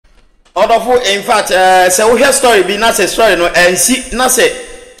Odofo in fact say we hear story be na say story no ensi na say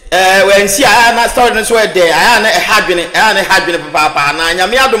when see I na story no so there I na hadwene papa na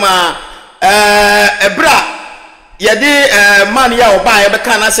nyame adoma ebra ye de man ya oba ye be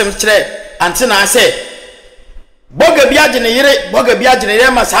kan asem kire ante na say boga biaje ne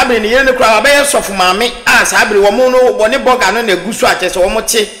yire ma sabre ne yire ne kura ba ye sofu maame sabre wo mu no bone boga no na gusu akese wo mo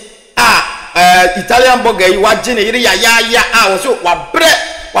te Italian Borga yi waje ne yire ya wo so wabre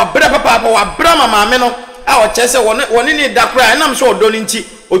papa wabre mama me no o chese woni ni dakra enam so odo nti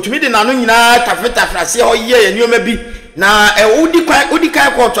otumi de nanu nyina tafrase ho ye nioma bi na udi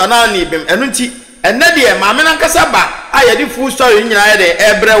kai koto na ni bem enu nti enne de mama na nkasa ba ayedi full story nyina ye de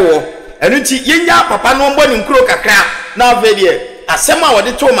ebre wo enu nti yenya papa no mbo ni nkuro kakra na avede asem a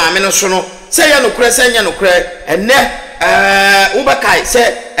wode to mama no so no se ye nokure se nya nokure enne ubakai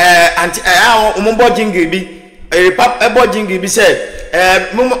se anti umbo jingi bi ebo jingi bi se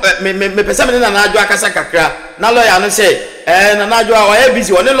me pesa me na adwo akasa kakra na lawyer no say na adwo a oye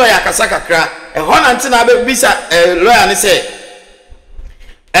busy one lawyer akasa kakra ho na nti na be bisa lawyer no say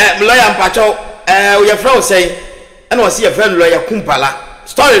lawyer mpacho we friend say na wasi your friend lawyer kumpala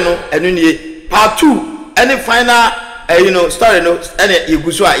story no enu nie part 2 any final story no ene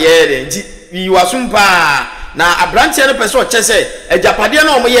igusu a ye de nti wi wasumpa na abranche no pese o chese ejapade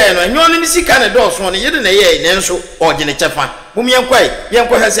na omo ye no enyo no ni sika na do so no yede na ye ne nso ogene chefa bumi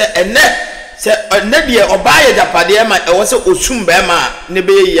yenkwa hese enne de oba ye japade ma e wo se osum ba ma ne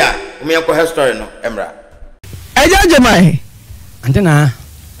be yi a bumi yenkwa he story no emra ejajemai antena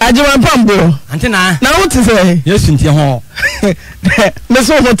ajema pambo antena na wo te se yesu ntie ho me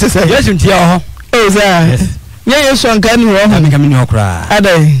so ho te se yesu ntie ho za ye yesu anka ni ho amika mi ni ho kra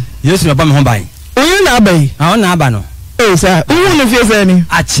adai yesu na ba me ho ban oyin na abai na aba no sa uwu no fie se ni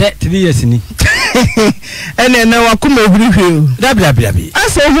ache 3 years ni ene na wakuma ehurihwe dabi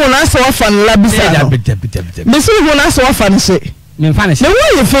asa hu na asa wafan labisa dabi mesu hu na asa wafan se me mfa ne se na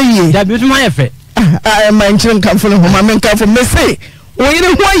wo ye fe ye dabi tuma ye fe ma nchire kan fo no ma me kan fo me se wo ye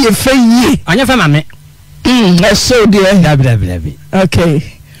ho ye fe ye anya fe ma me so dear dabi okay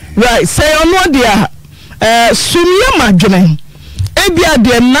right say ono dia sumya madwene ebia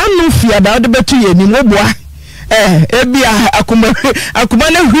de nanu fiada de betu ye ni moboa ebia akuma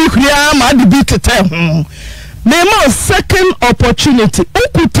na hwihwia ma de bi tete ho me ma second opportunity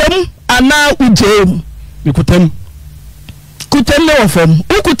ukutem ana ujem mikutem kutem no fam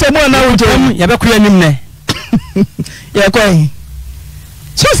ukutem ana ujem ya be kuya nim ne ya kwai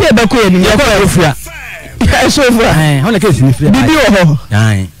so se be kuya nim ya kwai ofia ya so ofia ho na case ni free bibi ho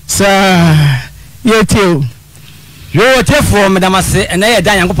sa yetio yo tefo medamase ena ye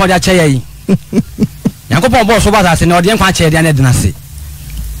dan yankopon ja che yi yankopon bo so ba se na ode nkwa che de na dinase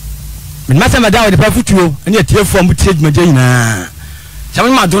medamase meda ode pafutuo ene tefo mu tie dwuma je yina se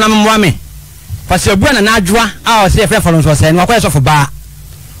ma dona mo ame pase abu na adwoa a o se fe folo so se no akwa so fo ba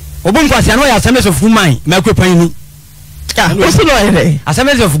obu nkwa se na ya assemblies of women ma kwe pan ni o se no ere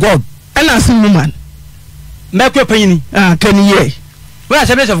assemblies of god ena sin woman ma kwe pan ni kan ye we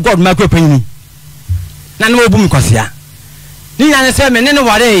assemblies of god ma kwe pan ni na no obu mkosia ni na se me ne no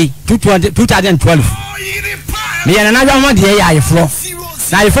ware 2012 me yana na jwa de ya ayefro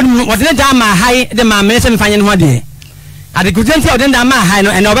na ayefro mo de da ma hai de ma me se me fanye no ho de ade kutenti o de da ma hai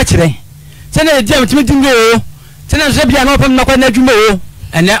no ene oba kire se na de mtimi dimbe o se na so bia na opam na kwa na adwuma o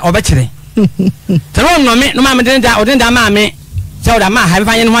ene oba kire se no me no ma me de da o de da ma me se o da ma hai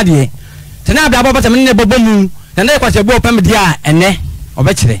fanye no ho de se na bia bobo se me ne bobo mu na na kwa se bo opam dia ene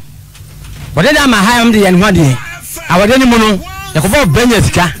oba kire wode da ma ha am de yan ho de awode ni mu no yakofo benya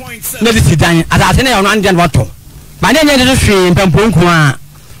sika na de sidan atase na ya no ande no to ma ne nye de hwe mpampo nku a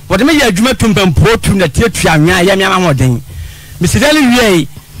wode me ya adwuma tu mpampo tu na tie tu anwa ya mi ama hoden misidali wie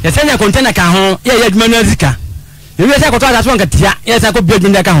ya senya container ka ho ya adwuma no sika ye wie sa ko to atase won katia ya sa ko bi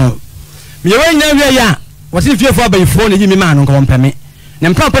adwuma ka ho me we nya wie ya wose fiefo abayifo na yi mi ma no ko mpame na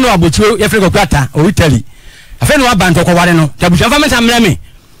mpampo no abochiwo ya fere ko kwata o Italy afa no abanto ko ware no tabucha fa me samra me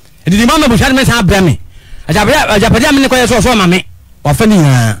edidi mama bu shade me sa brame ajabaya me ko yeso so mame ofani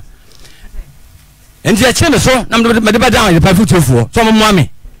ha enti a cheme so na me de bada de pafutuo so mo ame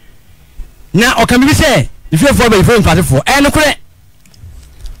na o kan bi se ifiefo ba ifo nkwatefo no kure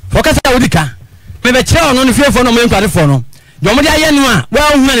fokasa odika me be kire ono no ifiefo no mo nkwatefo no de mo de aye no a wa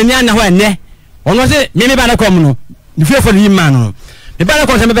hu na ni ana ho enne ono se me ba na kom no ifiefo ni ma no me ba na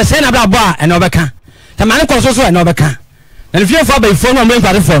kom se me be se na bra bo a ene obeka tamane ko so ene obeka na ifiefo ba ifo no mo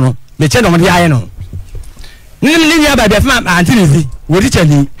nkwatefo no me che no mo de aye no ni ya ba be fa antinizi wodi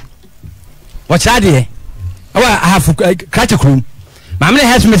chani wo chade awa hafu krache krum mamle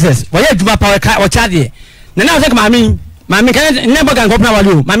has misses wo ye duma power wo chade na na o se mami Mami kan never can go na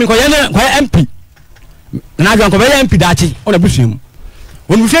wale mami ko MP na adwan ko be MP dachi o na busuam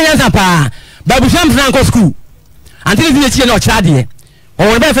onu hwe yansa pa ba busuam franco school antini di echi na o chade o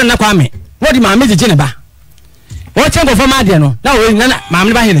won be fe na kwa me wo di mami jeje ne ba wo chen go fama de no na wo na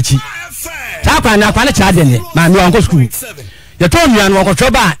mami ba he na chi ta kwa na kwa na chade ne mami wanko school ye to nua no ko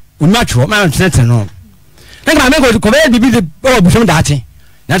choba unma chwo ma ntete no na mami ko be bibi de o busuam dachi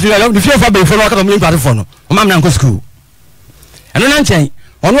na so yo di fe fa be fo no ka to mi kwate fo no o mami na nko school eno na nchen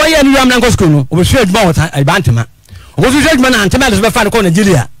ono ye ni yam na nko school no obesu aduma wota ibantema obesu aduma na ntema de be fa ko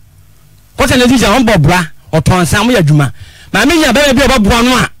Nigeria ko se Nigeria on bobra oton sam ya aduma maami ya be oboboa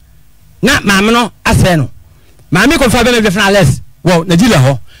no a na maami no ase no maami ko fa be fa less wo Nigeria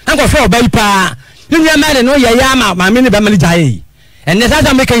ho na ko fa obai pa ni ya mare no ye ya ma maami ni be mali jaye enne sa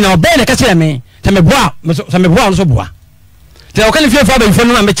sa me kan na obe na ka kire me te me boa no so boa te o kan fi fa be fo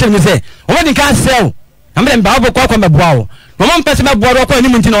no na me kire me se o wadi ka sell na me ba bo kwa me boa o mama mpese be boa ko ni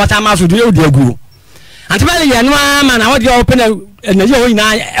munti na wata ma so de odi agu antibale ye no ama na wodi open na ye ho nyina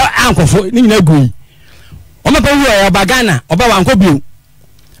ankofo ni nyina agu o ma pa wu e oba Ghana oba wanko bio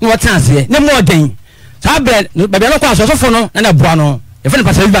ni wata ase ne mo den sa be be no kwa so fo no na boa no e fe ne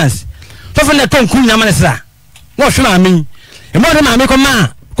pastor Evans so fo ne ton kun na ma ne sra wo hwe ma mi e mo de ma mi ko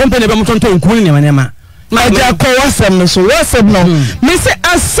ma company be mo ton kun ni ma ma ja ko wasem so wasem no mi se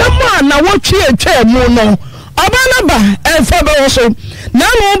asema na wo twe atwa mu no Obana ba enfa be wo so na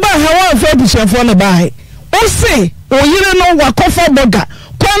no ba ha wa fa bushafo ne ba he o se oyire no wa kofa boga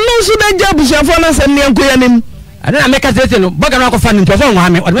kwanu so da ja bushafo na se ne enko yanim adana meka tete no boga no akofa ni ntoso nwa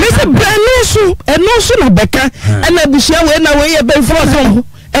me me se brenu so na beka na bushia we na we ye be fro so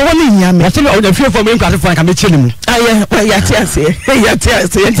e wo ni nya me se o da fie fo me nkwase fo kan me chele mu aye ya ti ase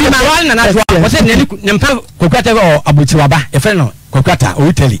ti ma wa na na wo se ne mpa kokwata o abuchi waba e fe no kokwata o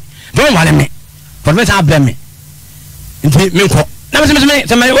Italy don wale me for me ta blame nti menko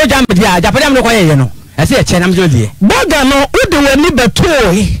na me o jam dia japade am no ko ye no ese e che na me jodie boga no udi wani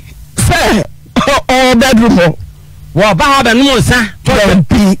betoi se o bedroom wo ba ha be no nsa to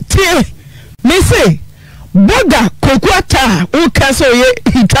be tie me say boga kokwata o ka so ye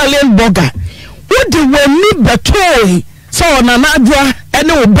Italian Borga udi wani betoi so na nadwa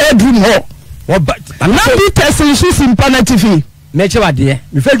ene o bedroom ho wo ba na bi tesi su SOMPATV me che wade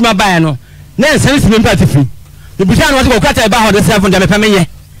me feduma ba no na ense SOMPATV the Bushano was going to buy the 7 de Pameye.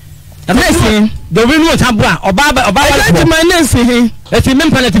 The next the wind was Abra or Baba or Baba. My name, let's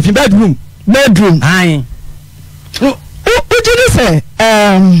remember that if you bedroom. Aye. What did you say?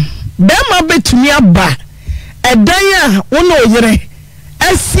 Bema bet me a ba a daya, one oyere.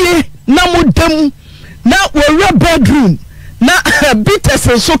 I see no dem now we're bedroom. Na bitters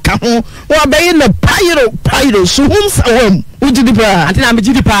and so come or bay in the pyro, so whom's a home. What did you buy? Until I'm a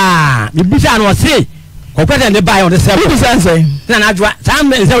Jidipa. The Bushano was say. Okwete ne buy on the same. Who say? Na adwa.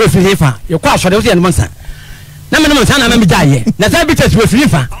 Sam is a free fa. You kwaso de o monsa. Na me no na me jaye. Na say bitters we free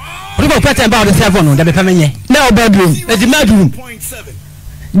fa. We go okwete about the 7 no de be pamenye. Na o bedroom. E di bedroom.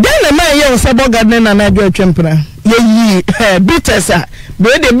 Den na man ye say Borga na na adwa twempra. Ye yi bitters a.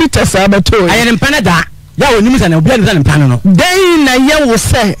 Be de bitters a beto. Aye ne mpana da. Ya woni mi sana obi anu mpana no. Den na ye wo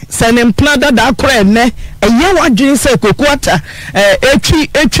say ne mpana da akora ne. Eye wadwin say kokwata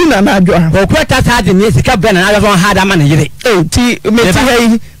etwi na adwa. Kokwata sa de ne sika bra na adwa ha da ma na yire. Ti me ti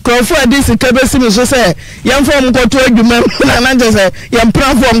hai krofo adi sika be simi so say yam fo mko to adwuma na na say yam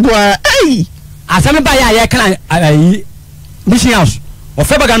prafo mko ai asame ba ya ye kan mission house o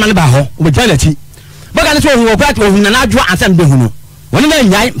fe baga man ba ho o be jana ti baga ne so hu kokwata hu na adwa ansam be hu no woni na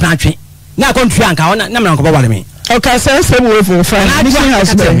nyai pratwe na kontri anka wona na mra nko ba wale me o ka say say we for friend mission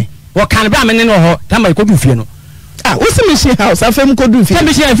house be wo kan bra me ne no ho tama ko du fie no ah wo se mission house afem ko du fie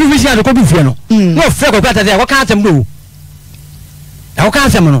mission ko du fie no no fe ko kwata say wo kan atem do e wo kan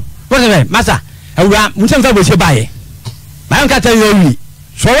atem no wo se masa awura muntem fa bo se bae ba nka ta yo wi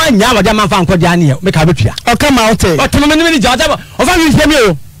so wa nya wa jama fa nko dia ne me ka betua o ka ma ote o tumo me ni jaja o fa wi fie me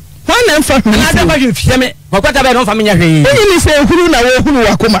o wa na fa na da ba wi fie me ko kwata be no fa me nya hwe ni se huru na wo huru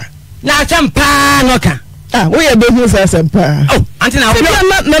wakoma na champa no ka ah we ye be hu say sempa oh anti na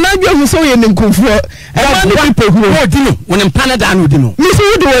na gbe hu so ye ninkunfo e ma no pipe hu o di no woni mpana da no di no mi se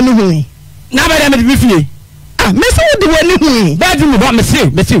wodi woni hu na ba da me bi fie ah me se wodi woni hu ba di no ba me se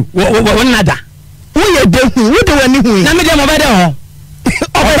woni na da wo ye be hu wodi woni hu na me de mo ba de ho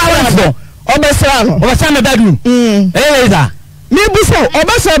obesra no obesra me bedroom za me bu so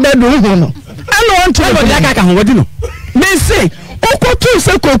obesra bedroom hu no ana won to ba da ka ho wodi no me se okotu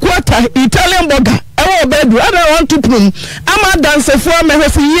se kokwata Italian Borga ewo bedroom ana want to prum ama dance for me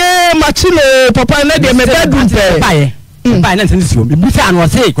say ye machino papa na de me bedroom pe pa na ntin si o me bisa an wo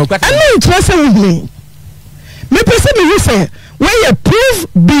say kokwata ana interest with me me person me say when you prove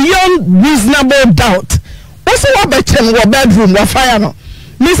beyond reasonable doubt what's what betchen what bedroom what fire no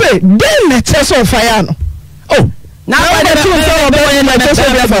me say then the chest of fire no oh now what the two say what the chest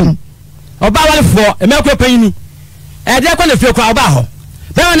of fire no oba wale for e make panyin ni e de kwa na fie kwa oba ho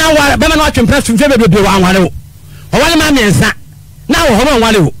be na atwempra sunfie bebe wa anware wo o wale ma miensa na wo ho ma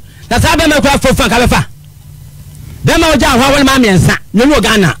anware wo na sa be me kwa fofa ka be fa be ma oja ho wale ma miensa nyonu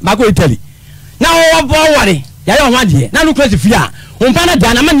Ghana ba ko Italy na wo bo ware ya yo ho ade na no crazy fie a o mpa na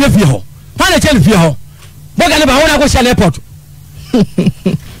da na ma ne fie ho fa na chele fie ho bo ga ne ba ho na ko share airport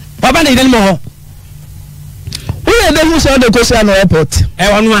baba na ide ni mo ho we dey who say dey go share no airport e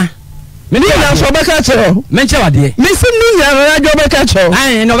wonu a meni na so be ka chero menche wade me sim ni nya radio be ka chero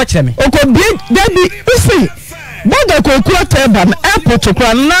ai no be chere me okobi debi usi boga ko ku ateba na airport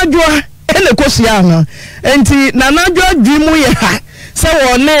kwa najwa ele ko sia no enti na najwa dwimu ye ha se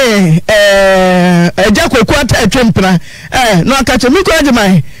woni eja ko ku atwempra no aka che mi ko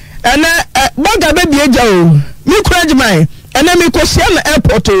agimai ene boga be bi eja o mi ko agimai ene mi ko sia na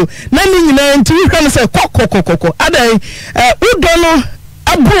airport na ni nyina enti hwe no se kokokokoko adai udo no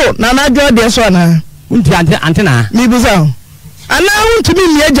abro na najwa de so na unti antena mi buza ana unti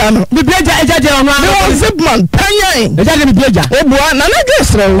mi eja no bi eja de ono no zipman panyan eja de bi eja obua na najwa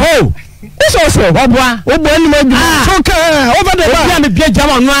sro oh so obua ni madu so ka over the bar mi bi eja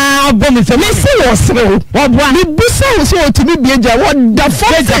ono obo mi se mi se wo sro obua mi busa wo so otimi bi eja what the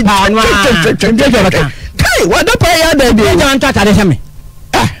fuck eja pa ono kai what the pa ya da de eja anta ta de se me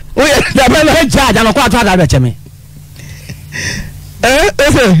o ye da ba na eja ja no kwa to da be che me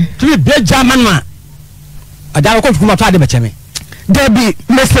tu bi eja manwa ada ko kuma to ade be che me Debbie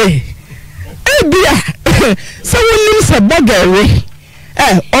me say ebia so wonim se bogawe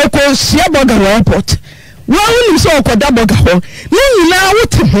oko sia boga airport wa wonim se okoda boga ho ni nyina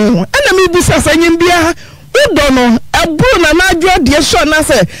wote ho ana me bisa sanyim bia udo no ebru na najwa de so na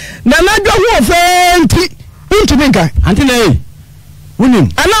se na najwa ho fenti ntumi nka anti na wonim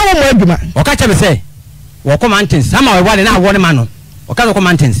ana wo mo aduma oka che me say wo ko mountains ama we wale na wo ne ma no oka ko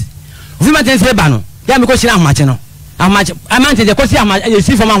mountains ofi mountains e ba no ya me ko shira ahmache no ahmache amante de ko si ahmache e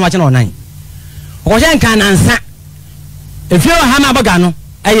si fo ahmache no nan o je nka nansa efie wa ha ma boga no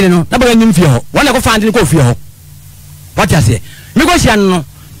ayire no na boga nim fie ho wona ko fa ante ko fie ho what you say me ko shia no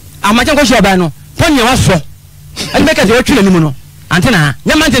ahmache ko shia ba no ponye wa so ani me ka se o twire nim no ante na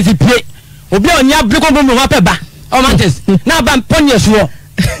nya mountains pie obi onya briko bombo wa pe ba o mountains na ba ponye so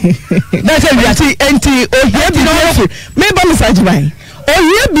that's it we enti o here bi no me ba message bai o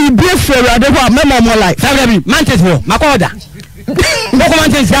here bi bi fere ade ho memo mo life sabe bi mountains ho makoda boko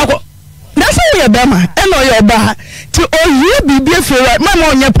mountains ya ko that's why be ma e no yo ba ti o here bi bi fere memo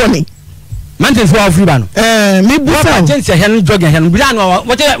onye poni mountains ho free ba no me bu sa mountains ya hen jog ya hen bi no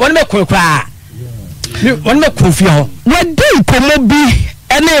won me kokra won me kofi ho we dey komo bi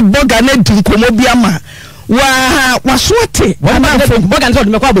ene boga na di komo bi ama wa sote boga nso de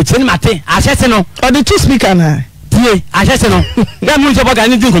me kwa abochi ni mate ahese no o the two speaker na tie ahese no ya mu nso boga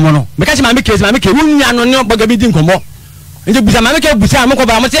ni di komo no me ka chi ma me ke wunya no ne boga bi di komo nje busa ma me ke busa me ko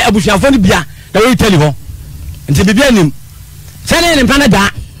ba mo se abusuafo ni bia da we tell you nje bibia nim sene ni mpana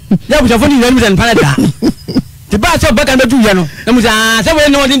da ya abusuafo ni nim ni mpana da ti ba so boga na du ye no na mu sa se we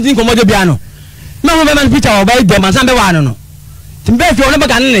no di komo de bia no ma ho be man picture o ba de man san be wa no ti be fi o ne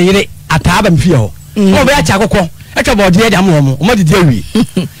boga ne yire ata ba mfie ho o be acha kokko e twa body de am mo de awi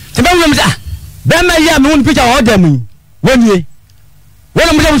ti be wem sa be ma ya me won picture o da mu wonie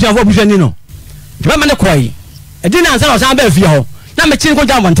wona mo se afo bushani no ti be ma ne koi e di na ansa o san be fie ho na me chin ko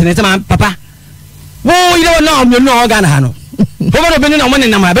jam wontene se ma papa wo ile wona o me no o ga na ha no bo bo be ni na mo ne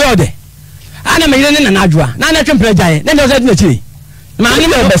na ma be o de ana me ile ne na adwa na na twempra jaye ne de o sa di na chiri ma ni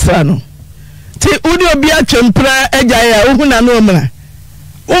me besra no ti udi obi atwempra ajaye a ohu na no mra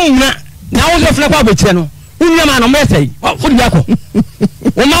umna na wo so fle kwa bochire no unya ma no mesai wo di akọ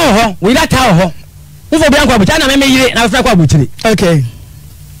wo ma ho wo ida ta ho wo fo bi akọ bochire na me yire na fle kwa bochire okay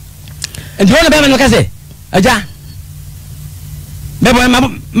enti wona be me no kase aja bebo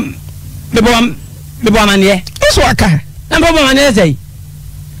amane so aka na bebo amane sei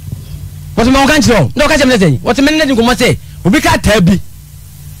wo so mo kan chiro no ka cheme sei wo te me ne dinko mo sei obi ka ta bi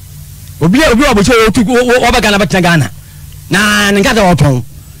obi wa bochire wo ba Ghana ba Ghana na nka ta wo ton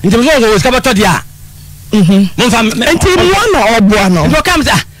nti mo so ska bato dia mo fa enti mo na obo no do kam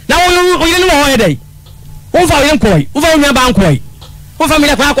sa na wo yire no ho yedai wo fa yire nkoi wo fa nya ba nkoi wo fa mi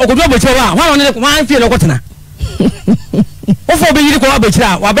na kwa ko do bochire wa wa no wa fie no kotena wo fa be yire ko wa bochire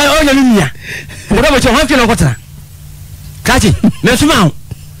wa ba o nya no nia wo do bochire wa fie no kotena kachi me suma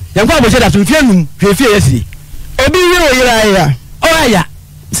ya kwa bochire da so fie num fie yesi obi yire o yire aya o aya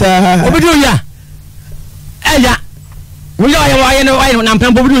sa obi do ya eya we are na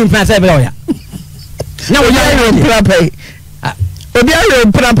mpembo bi mpena say be oya na we are prapai obi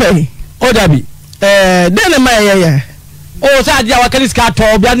ayo prapai o dabi den ma ye o sa dia wa kaliska to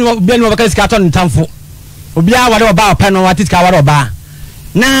obi anu wa kaliska to ntamfo obi a wade oba opa no watiska wade oba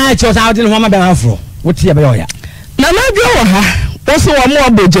na che o sa wade no ma be afro wotie be oya na na dwo wa ha wo so wa mo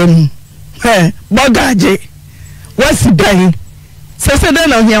abojam bogaje wasi dan sese den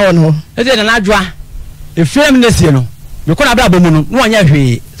na hia wono e de na adwa e fiem na sie no me ko na bra bomu no no anya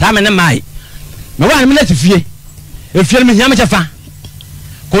hwe sa me ne mai me wa me na tifie e fiem me hia me chefa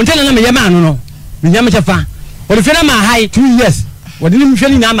kontena na me yema no no me hia me chefa o de fie na ma hai 2 years o de ni fie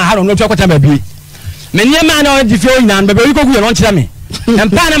ni na ma ha no to kwata ba bi me ne ma na o de fie o nyina be be ko ku ye no nkira me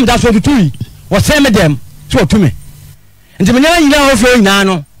empa na me da so tutui wo se me dem so to me nti me ne nyina o fie o nyina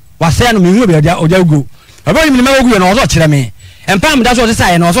no wa se no me hu be o ja go aba ni me ma go ye no o so kire me empa me da so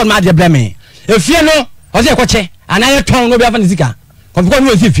se no so ma de bre me e fie no o se kwache anaye ton no bi afa ni sika ko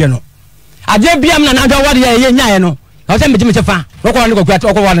no si fie no ade biam na do wade ye nyae no o se me chefa wo ko ni ko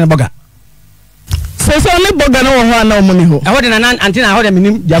kwata ko wale boga so ne boga no ho ana o muni ho e wode na antina ho de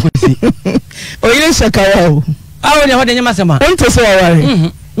minim dia kwesi o yire shakawa o awo ne ho de nyama sema wonte so waware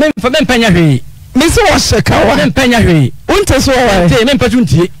me fa me panya hwe me so wo shakawa me panya hwe wonte so waware te me patu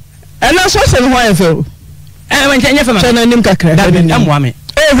ntie ena so se no ho aye fe o we nya fa ma chana nim kakra da bi amwa me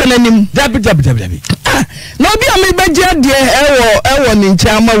hwe nim da bi na obi a me beje de ewo ni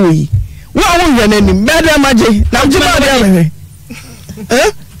ncha ama we wo hwe nim be da maje na jima de me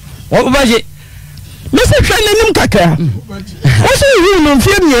wo baje me se hwe nim kakra wo so hu no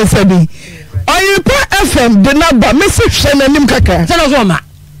fie mi ensabi Oyerepa FM de naba me se hwe nim kakra se no so ma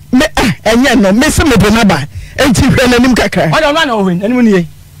me enye no me se me de naba enti hwe nim kakra o do na o hwe nim ni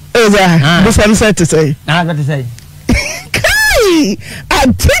eza bu sam set to say what to say kai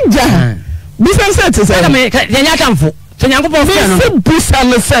atija bu sam set to say me nya kamfo se nyankopon fia no se bu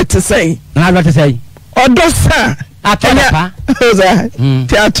sam set to say what to say odosa atodapa eza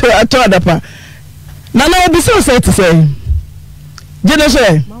ti atodapa na obi so set to say jeno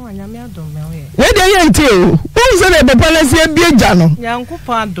say mama nyame adom me we we dey yenti o won say the balance e bi eja no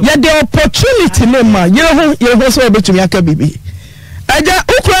nyankopon adom ye the opportunity no ma ye ho so obetumi aka bibi aja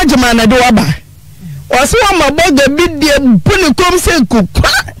ukura jema na de waba wase wa maboga bidie buni kom se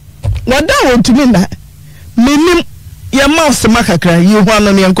kukwa wada wontumi na menim ye mouse makakra yi ho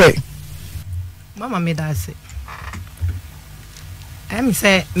ano ne enkoy mama me da se em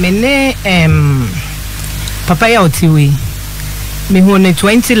say me ne papa ya otiwe me hu ne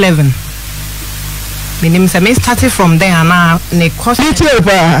 2011 menim say me started from there na ne course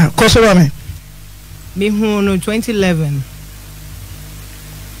pa course wa me hu no 2011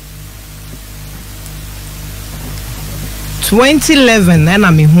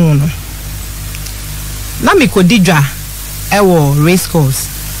 na me hu no na me ko didwa ewo race course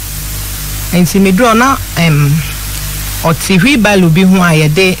enti me draw na oti hwibalu bi hu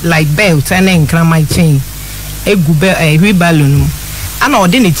ayede like belt and nkra my chain egu hwibalu no ana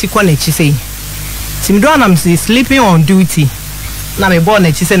ode ne tikọ na chi sei ti me draw na me sleeping on duty na me born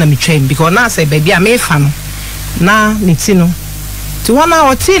na chi sei na me train because na say baby a me fa no na ne ti no ti wana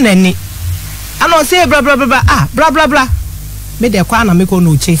oti na ni ana o say bra bra me de kwa na me ko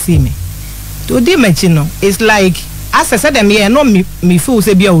no chase me to di machi no it's like as I said them here no me feel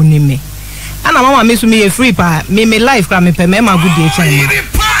say bia oni me ana mama me so me free pa me life ka me pe me ma good day chain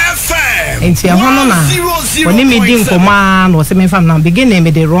enti e hono na oni me di nkoma no se me fam na beginning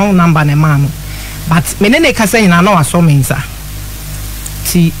me the wrong number na ma no but me ne ka say na no aso me nsa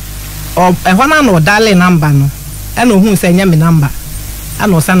ti o e hono na o dale number no e no hu say nya me number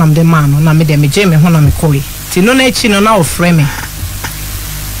ana o sanam de ma no na me de me je me hono me koi ti no na echi no na o frame me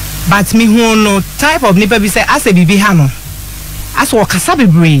but me hu no type of nipa bi say ase bibi ha no ase wo kasa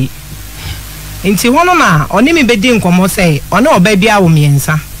bebre enti hono na oni me bedi nkomo say oni oba bia wo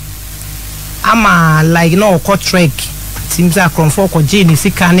miensa ama like no ko trek seems a comfort ko gene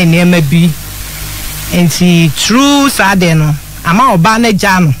sika ne ne ma bi enti true sade no ama oba na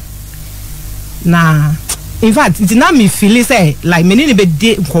ja no na in fact it na me feel say like me ne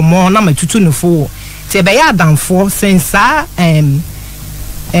bedi nkomo na matutu no fo te be ya danfo since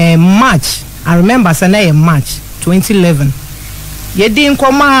March I remember say March 2011 ye di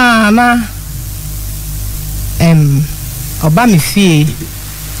nkoma na oba me fie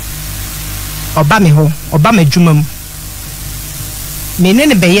oba me ho oba me dwuma mu me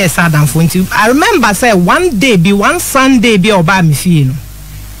ne be yes adam for nti I remember say one Sunday be oba me fie no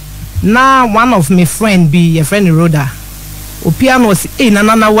na one of my friend be a friend Roda o piano say na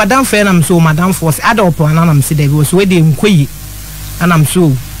wadam friend am so madam for say ada opo na am say there was we dey nkoyi and am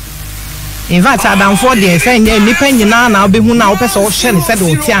so in fact adamfo de say nipa nyina na obehu na opese o hye ne say de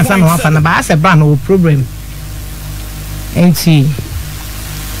o ti ansa na wafa na ba say bra no problem enti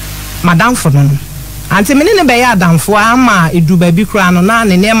madam for no anti me ne be ya adamfo ama edu ba bi kura no na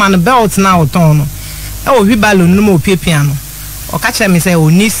ne nema no belt na oton no e o hwibalo no mo piapia no o ka kire me say o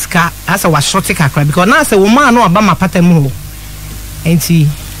ni ska asa wa short kakra because na say wo ma no aba mapata mu ho enti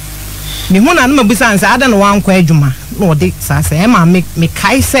me hu na no mabusa nsa ada no wankwa adwuma no ode sa say e ma me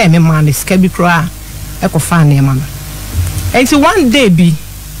kai say me ma ne ska bi kura e ko fa ne ma no enti one day bi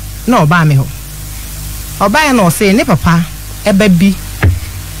no ba me ho oba na o say ne papa e ba bi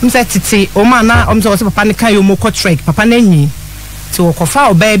mse titi o ma na o mse o se papa ne kan yo mo ko trek papa na nyi ti o ko fa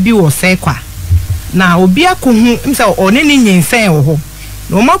oba bi wo se kwa na obi akohu mse o ne ni nyinfen wo ho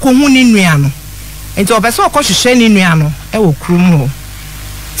na o ma kohu ni nua no enti o pese o ko hwehwe ni nua no e wo krum ho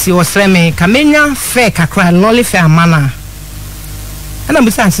ti o sre me kamenya fe kakra lolly fe amana ana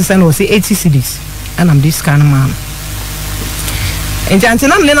mse ansese na o se 80 cedis ana am this kind man enti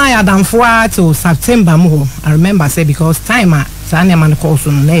antina me na ya damfo a to September mo ho I remember say because time Sanya man calls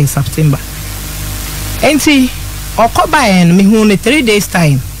on the September. Enti okoba en me hu ne 3 days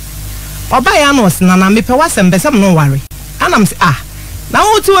time. Oba ya no na na me pe wasem besem no worry. Anam say na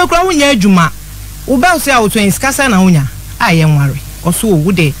wo ti we kura wo nya adwuma. Wo be say a wo twin skasa na wo nya. Ye worry. Oso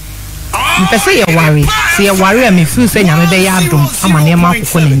wo de. Me pe say ye worry. Say ye worry me feel say nya me be ya adom ama na ma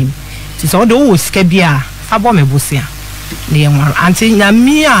akoko nanim. Ti so de wo sika bia abo me bosia. Na ye worry. Anti nya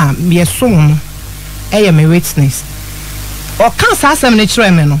me a me so no. Ye me witness. O kan sa asem ne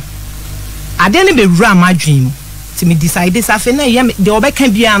kire me no ade ne be wura ma dwen mu ti me decide sa fe na ye de obeka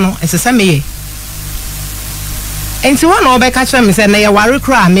bia no esese me ye enti wona obeka kire me se na ye ware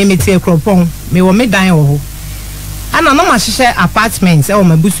kra me tie kropon me wo me dan wo ho ana no ma hye apartment e wo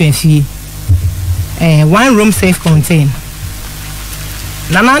mabusu afie 1 room safe contain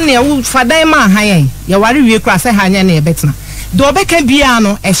na na ne wo fadan ma han ye ware wie kra se hanya na ye betena de obeka bia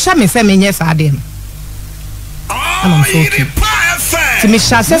no e hye me se me nye sa ade no I'm so okay. To me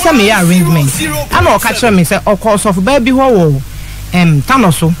shall me arrangement. I know catch me say of course of baby ho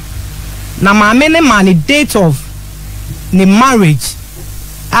tanoso. Na ma me ne man the date of the marriage.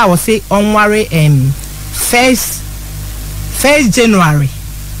 I will say on worry 1st January.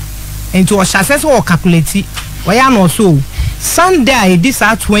 And to shall or calculate why I know so Sunday this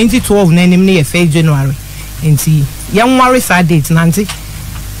are 2012 na name 1st January. And see young worry sad date nanti.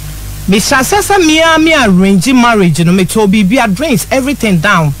 Me shasesa me arrange marriage no me to be drinks everything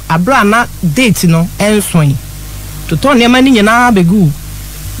down abra na date no enswen to turn ne mani nyina begu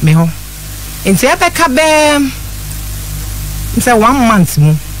me ho enti ebeka be say 1 month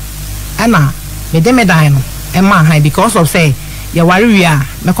mu ana me de me dan no e ma han because of say ye ware wi a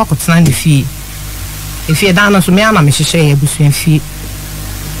me kokotena ne fie e fie dan no so me ana me hyehyɛ ye busuan fie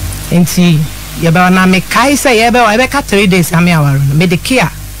enti ye be na me kai say ye be wa be ka 3 days am ya ware no me de kia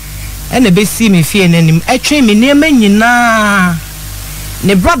and the best see me fear and a train me near me na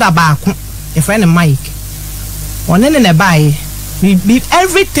ne brother back a friend of Mike one in a buy me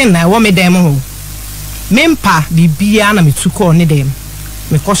everything I want me demo mempa bibia na me took on them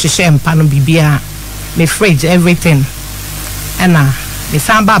me koshi share pano bibia me fridge everything and me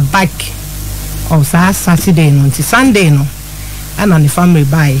samba back on Saturday no until Sunday no and on the family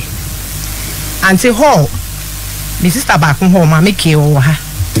buy until hall me sister back home ma make you ha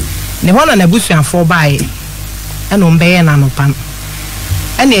ne hona na busuan for buy and on be na no pan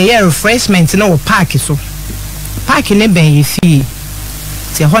and ye refreshment na wo park so park ne ben ye fie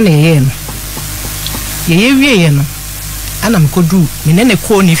ti hona ye no ye wie no ana me kodu me ne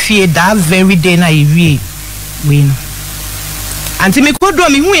ko ne fie that very day na ye wie we no anti me kodu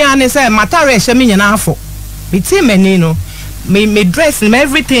me hu ya ne say matare hye me nyina afo me ti mani no me dress me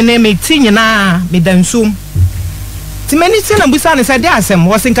everything me ti nyina me dansum ti mani ti na busa ne say dey asem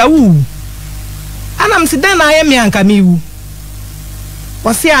wo sinka wu anam si den na ye me anka me wu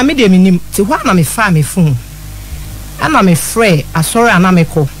wo se a me de minim ti ho na me fa me phone ana me frɛ asɔre ana me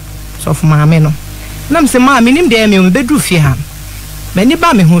kɔ so for maame no nam se ma me nim de me bedu fie ha mani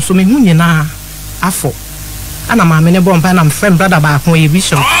ba me ho so me hu nyina afɔ ana maame ne bompa na me friend brother ba ko ye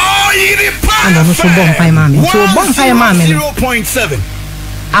bishop ana no so bompa maame so bompa maame 0.7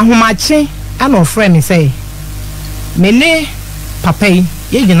 ahomache ana ofrɛ me say me ne papa yi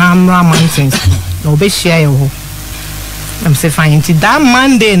ye gina amra mountains na obehia ye ho am say fine ti that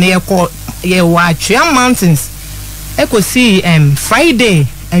Monday na ye wa Atwea mountains e ko see Friday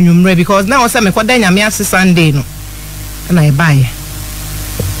anwumre because na wose me koda nyame ase Sunday no na e buy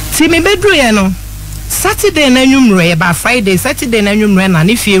ti me bedru ye no Saturday na anwumre ye ba Friday Saturday na anwumre na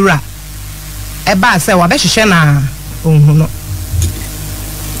ne fiewura e ba say wa be hwehwe na onhu no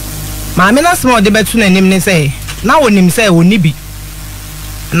maame na small de betu na nim ne say na wonim say woni bi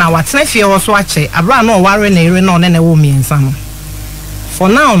na watena fie wo so ache abra na oware na ire na one na wo miensa no for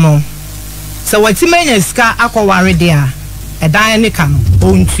now no so wati manya sika akọware de a edan ne ka no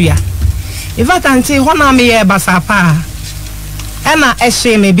ontua in fact anti ho na me ye basapa na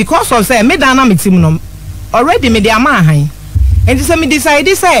ehye me because of say me dan na metim no already me de ama han enti say me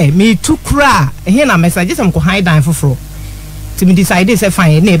decide say me to kra he na message say me ko han dan foforo ti me decide say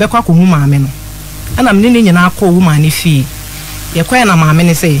fine na e be kwa ko hu maame no ana me ne nyina akọ woman ne fie ye kwa na maame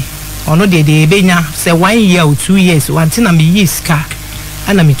ne say ono de be nya say 1 year or 2 years wanti na me yiska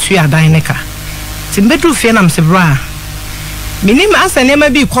ana me tu adan ne ka ti mbedu fie na me se bra minim asane ma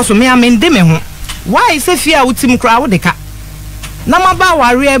bi koso me amende me ho why say fie a utim kra wo de ka na maba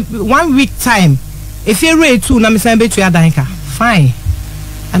ware 1 week time if you rate 2 na me san betu adan ka fine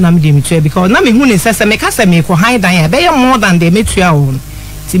ana me de me tu because na me hu ne sese me ka se me ko han dan e be more than de me tu a wo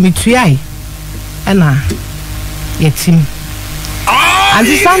ti me tu ai ana yetim and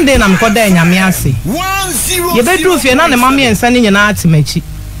Sunday na me ko da nyame ase ye bedu fie na ne mama ensa ne nyina atimachi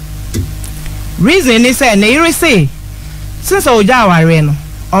reason is say na ire say since oja ware no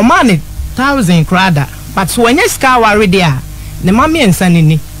o man 1000 krada but when you ska ware there ne mama ensa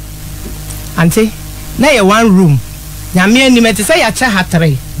ni ante na ye 1 room nyame ani meti say ya che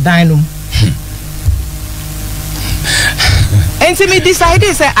hatre dan no enti me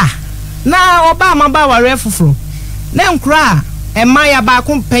decide say na oba maba ware fufuro na nkra e maya ba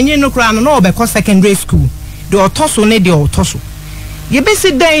ko panyin no kra no obekọ secondary school de otoso ne de otoso ye be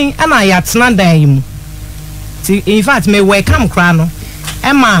si dan ana ya tena dan mu in fact me welcome kra no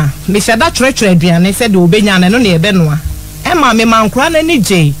ema me shada churechre aduane se de obenya na no ne ebe noa ema me man kra na ni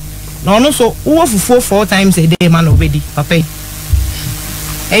je na ono so wo fufuo 4 times a day man obedi papa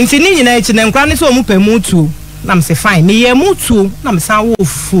enti ni nyina echi na kra ne so mu pamutu na me se fine me ye mutu na me san wo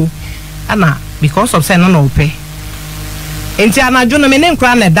fufuo ana because of say no no pe enti anajo no me ne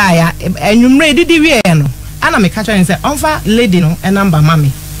kra na da ya enwumre didi wie no ana me catch and say onfa lady no e number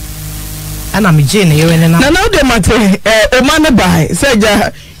mami ana me je na yere na now de mate o man by say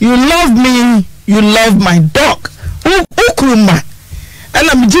you love me, you love my dog ukruma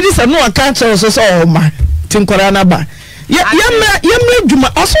ana me jidi say no aka che so o ma tinkora na ba yemre djuma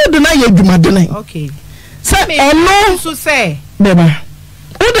oso de na ye djuma de na okay say ono so say beba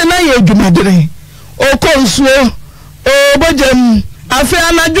o de na ye djuma de na o konsuo o bojem afi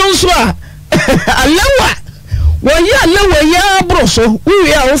anajo nso a alewa wo ya alewa ya broso wi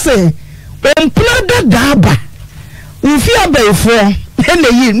ya o say employed daba ufi abaifo ene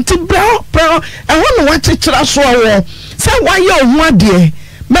yi nti bro e ho no wachechira so wo say why you hu ade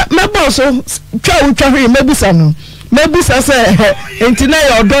me boss twa hwe mebusa no mebusa say enti na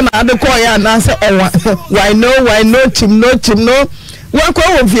ya odo na ade ko ya na say why no chim no wa ko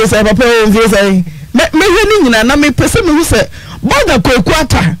wo fie say papa wo fie say me hwe ni nyina na me pese me hu say boda koku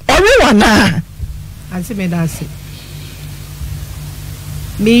ata ori wana anti me da say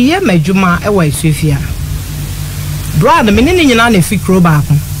me ye madwuma e wa Ethiopia brother me ni nyina na fi kro ba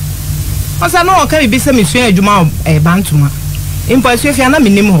ko osa no ka bi se me sua adwuma e bantuma impo Ethiopia na me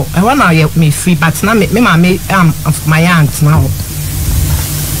nim ho e wa na ye me free but na me ma me of my aunt now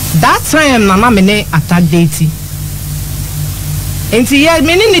that time na me ne attack date enti ye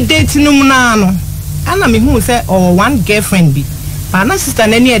me ni date no mu na no ana me hu se one girlfriend bi pa na sister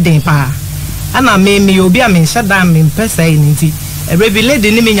na ni eden pa ana me obi a me shada me pesa enti a revealed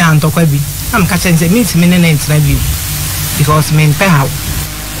the name antokwa bi am ka chen say meet me na interview because me mpe how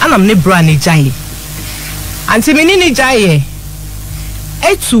and am ne bra ne jai anti me ni jai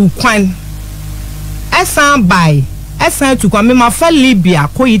etu kwan esan bai esan etu kwan me ma fa Libya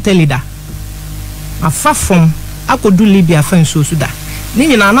ko Italy da afa from akodu Libya fa nso da ni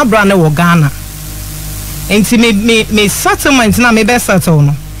nyina na bra ne wo Ghana enti me settlement na me be settle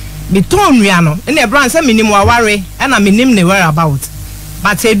no me ton wia no na bra say me nim waware na me nim ne where about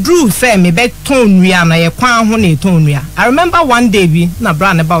but a drew say me be ton wia na ye kwan ho na ton wia. I remember one day bi na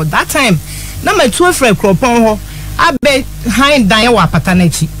bra na about that time na me two frɛ kropon ho abe hind dan wa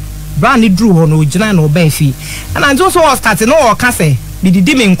patanachi bra ni drew ho no gina na oba fi and I just was starting no o ka say me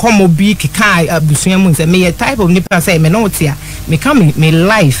didi me nkomo bi keka abusua mu say me type of nipa say me no tia me come me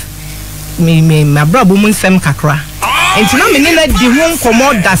life me my brabo mu nsem kakra enti na me ni na di ho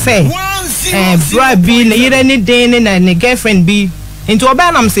nkomo da say bra bi na yire ni den na ne girlfriend bi enti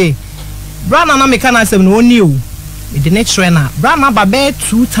oba na me say bra na me kana say no oni o me the next trainer bra na ba be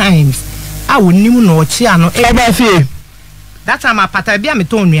 2 times a wonim no ochi ano eba fie that time apata bia me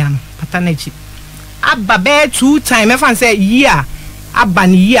ton nua no pata na chi aba be 2 times e fan say year aba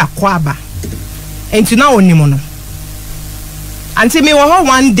ni year kwa aba enti na onim no anti me wo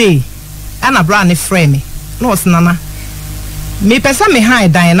one day ana bra ne frame me no nana me pesa me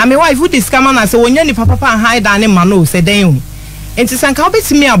hide dan na me wife who discover na say wonya ni papa hide dan ne ma no say dan o enti sanka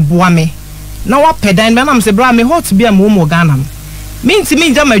obetimi aboa me na wa pedan me na me say bra me hot bia mo Ghana me ntimi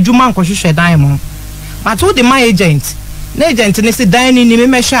nja madwuma nkohwehwe dan mo but who the my agent na agent ne say dan ni me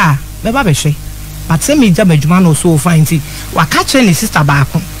mehwa me ba behwe but say me nja madwuma no so fine ti wa catch ni sister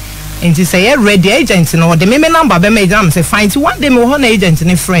baako enti say you ready agent no the me number be me jam say fine ti one day me ho na agent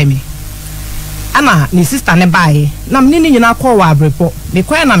ne frame me ana ni sister ne bae na me ni nyina call wa abrepo me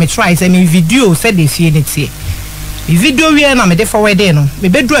kwa na me try say me video say dey fie ne tie me video we na me dey forward no me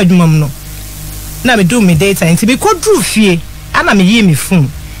be do adwuma mu no na me do me data enti me ko dru fie ana me yi me phone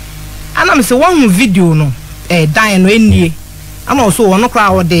ana me say one video no dan no enie ana also wono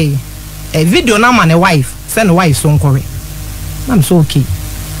kra wo dey video na ma ne wife say ne wife so nkore na me so okay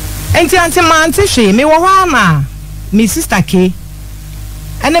enti anti man ti hwe me wo wa na me sister ke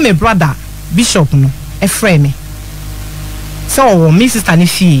ene me brother Bishop no e frame me so me sister ni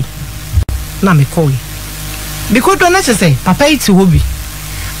fie na me call because do na say papa iti hobi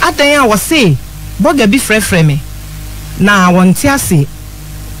adan a wo say boga bi frame me na wonti ase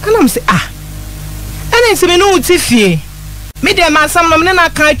ana me say ana nti me no uti fie me de ma sam no me na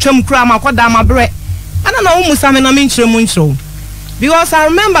kan twam kura makoda ma bre ana na wo musa me na me nkyeremu because I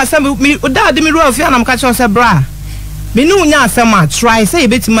remember some me dad me ro fie na me ka che say bra me no nya asem a try say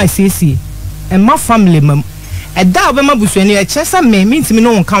beti ma siesie and my family mem e da obema busuani e chese me ntimi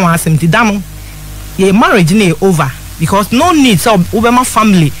no nka wa asem ti da no ye marriage na over because no need so obema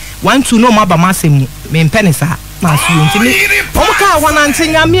family want to know maba masem me penisa na so ntimi o ka wa na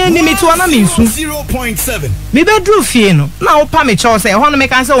ntenya me ani me to na me nsu 0.7 me bedru fie no na wo pa me cho say ho no me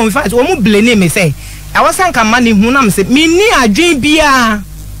kan say wo fight wo mu blame me say e wo sanka ma ne hu na me say me ni adwen bia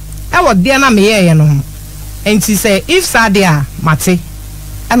e wo de na me ye no enti say if sadia mate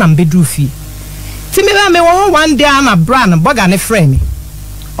ana mbedru fie ti me ba me wo one day ana brand boga ne frame me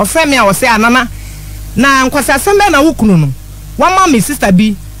o frame me a wo say anana na nkwasa sembe na wukunu no one ma me sister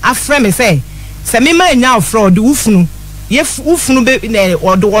bi a frame me say se me ma nya fraud wufunu ye wufunu be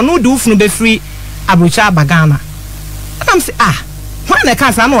odo wono de wufunu be free abrocha bagana ana me say when na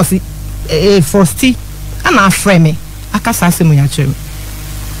kasa na o say first ana frame me akasa asemu ya chere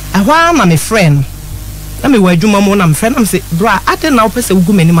ahwa na me friend na me wadwuma mo na me friend na me say bra ade na wo pese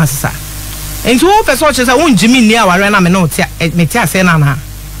wugu mani masesa enti wo pese o chese won jimi ni aware na me no tia me tia se na na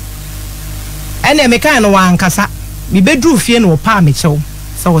ene me kan no wankasa me bedru fie no pa me chew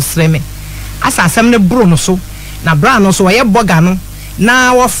se wo sre me asa asem ne bro no so na bra no so ye boga no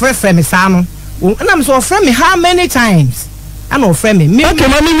na wo frefre me sa no na me so wo frɛ me how many times ana wo frɛ me okay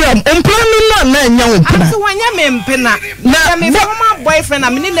mami me ompra me na nya wo mpena asa wanya me mpena na me former boyfriend na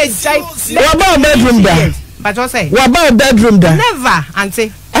me ni na jai what about bedroom da but what say what about bedroom da never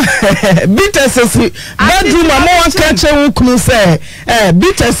auntie bitters bedroom amo wan ka che wo kunu say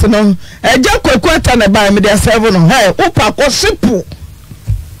bitters no eja kwakwata na ba me dey serve no upa ko sipu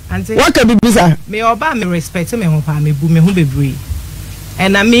auntie what can be bisa me oba me respect me ho pa me bu me ho bebre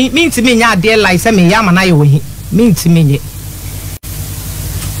and na me ntimi nya ade like say me yama na ye wo hi me ntimi nye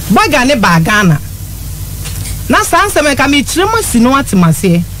boga ne ba Ghana na sanse me ka me tremo sino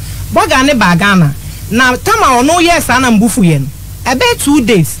atimase boga ne ba Ghana na tama ono yes ana mbufu ye no ebe 2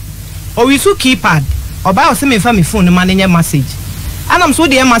 days o we so keypad oba o se me fa me phone ma ne message anam so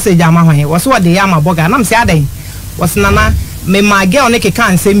de message ama hwan wo so de ya ma boga anam se adan wo se nana me ma girl ne ke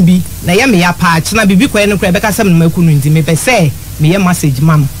kan sem bi na ye me ya patch na bibi kwa ne kura be ka sem na makunu ndi me be se me ye message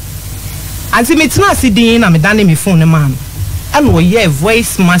ma no anti me tena sidin na me dane me phone ma no ana o ye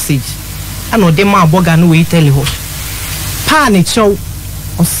voice message ana o de ma boga no we tell ho pa ne chow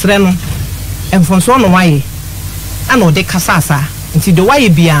o sre no enfonso no waye ana o de kasasa nti de waye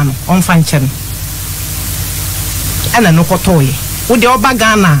bia no on fa nche no ana no kotoye wo de oba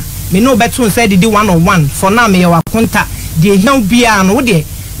Ghana me no betu say didi 101 for now me wa konta de hian bia no wo de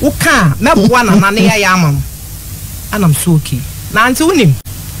wo ka meboa na na ne ya amam anam so okay na anti unim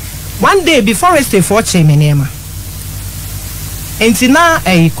one day before I stay for che me nema enti na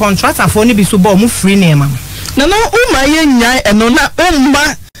contractor for ni bi so ba mu free nema na uma ye nya eno na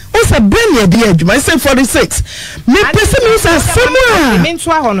umma Osa brain ye di adwuma say 46 me pese me say somewhere me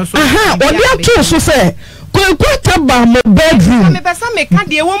nto aho no so odi ato so say kwata ba mo bedroom me pese me ka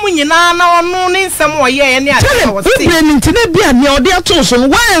de wo mu nyina na ono ne nsem wo ye ne ade wo say brain ntine bia me odi ato so no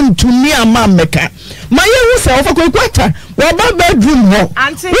wan to me ama meka ma ye hu say ofa kwata wo ba bedroom ho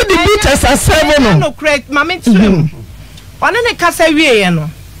we the beaters are 7 no correct ma me ntrim one ne kasa wie ye no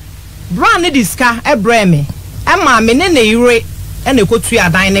bra ne diska e bra me e ma me ne ne yire and they go to your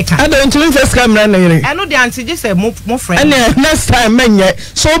dining car. I don't think first camera. I know the auntie just said more friend. And next time, men yet.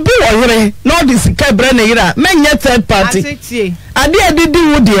 So be aware, not this cabra, men yet third party. I did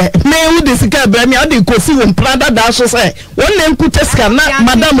do dear, may with this cabra, I did go see when Prada Dash say, one name put a scan,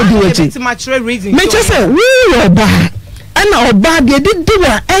 Madame do it. It's much reason. Make you say, we are bad. And our bad, they did do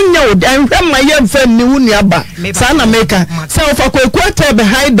it, and no, and my young friend knew nearby. Sana maker. So for quarter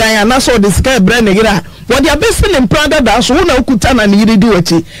behind Diana, so this cabra, what you're best in Prada Dash, who know Kutana needed do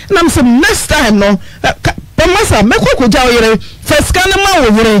it. And I'm saying next time, no. Masa meko koja oyere first kana ma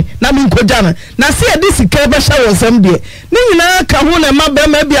oyere na bi koja na see this kebe shower some dey ni nyina ka ho na ma be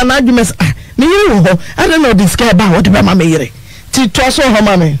ma bia na adwumes ni yiri ho I don't know this kebe what be ma me yere ti to so ho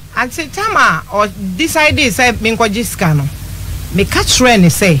ma me anti tama or decide say me nkoji ska no me catch rain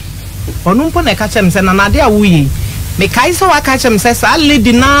say onu mpo na catch am say na de awuye me kai so wa catch am say sa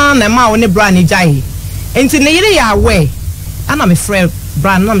lady na ma woni bra ni jai enti ne yiri ya we ana me friend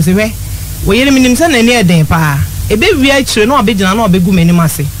bra na me say we oyere minim se na ni eden pa ebe wi a kire na obegina na obegu mani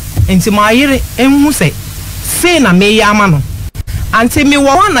mase enti ma ayere enhu se say na me ya ama no anti me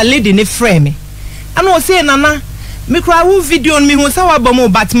wo na lady ne frame me ana o say nana me kra wo video on me hu se wa ba mo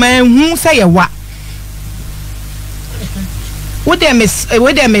but ma enhu se ye wa wo de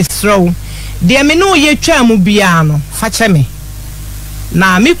me throw de me no ye twa mu bia no fa che me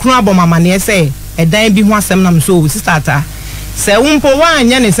na me kru abomama ne se edan bi hu asem na me so sister ta se umpo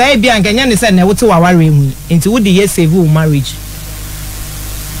wanya ne sai bia nkanya ne se na wote wa ware hu enti wo de ye save marriage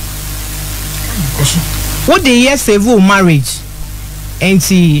what the year save marriage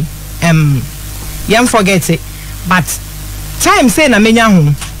enti yam forget it but time say na menya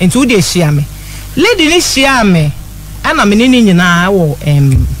ho enti wo de hia me lady ni hia me ana me ni nyina wo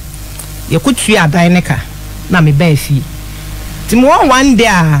ye kutu adan ne ka na me ba fi ti mo one day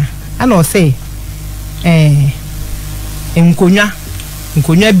ana o say nkonya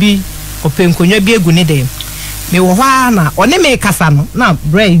bi ope nkonya bi egu ne dem me wo hwa na one me kasa no na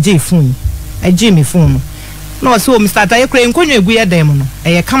bra je phone aje me phone no so me start aye kra nkonya egu ye dem no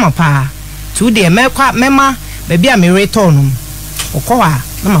eye kama pa tu de me kwa mema be bia me return no okwa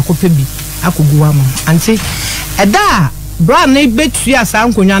na makope bi akogu ama anti eda bra na betu asa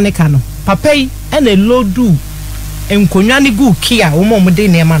nkonya ne ka no papa yi ena lodu nkonya ne gu kia wo mo de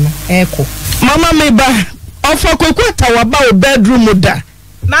ne ma no eko mama me ba ofa kokwata waba o bedroom da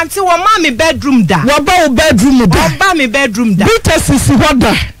nanti wo ma me bedroom da waba o bedroom da oba me bedroom da bitters si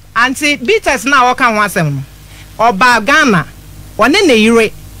hoda anti bitters na wo kan ho asem no oba Ghana one na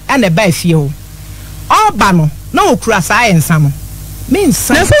yire na ba fie ho oba no na okura science no me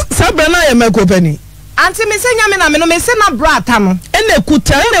nsa na sabra na ye makopani anti me senya me na me no me se na brata no ene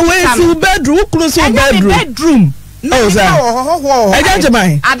kuta ene we si bedroom ukuru si bedroom no ho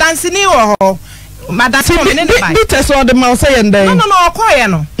ejanjeman adansi ni ho madam me ne buy bitters or the mouse say and no okoye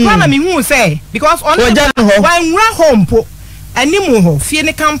no na me hu say because on wan wra home po animu ho fie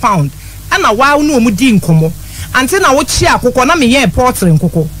ne compound ana wa no mu di nkomo anti na wo chi akoko na me ye portrait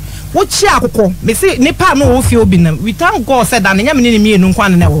nkoko wo chi akoko me say nipa no wo fie obi na we thank God said that nya me ne me enu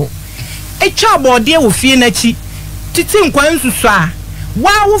nkwan na wo etwa bode wo fie na chi titi nkwan susu a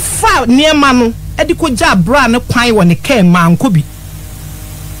wa wo fa niema no edi ko ja bra ne kwan wo ne ka ma nkobi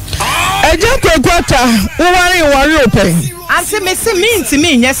eja kwata wari open anti me se me nti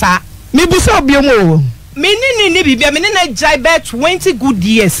me nyesa me busa obiemo me ni bibia me na jai be 20 good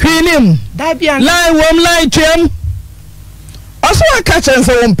years hinim dai bia lie twem oso aka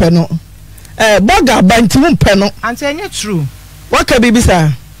chense wo mpe no boga banti wo mpe no anti enye true waka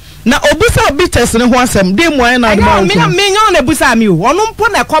bibisa na obusa bitters ne ho asem dey mo na de ma me nyo na busa mi o onu mpo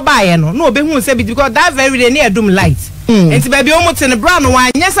na koba ye no na obehu se bi because that very day na edum light enti baby o mute ne bra no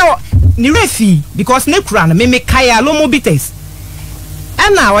wa nyesa ni refi because ne kura na me kaya lo mo bitters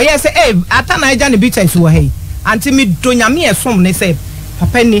ana o yes ata na eja ne bitters wo hey anti mi donya me esom ne say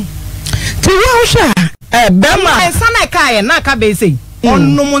papa ni ti wo sha bema ensa na kaya na ka be say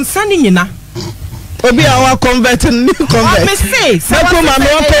onu mo nsa ni nyina obi awa converting new convert me say so ma me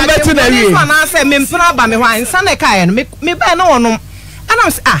converting na wi na say me mpra ba me ho ensa na kaya no me ba na wonum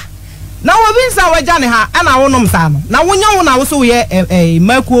ana say na wo bi nsa waja ne ha ana wonum sa no na wonya wo na wo so ye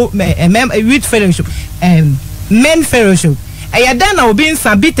mako youth fellowship men fellowship ya dan na obi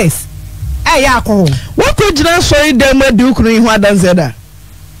nsa bitters ya akọ wo ko jira so dem adi ukuru ho adanse da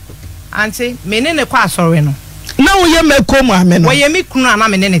anti me ne kwa asore no na wo ye mako mu ame no wo ye mi kunu ana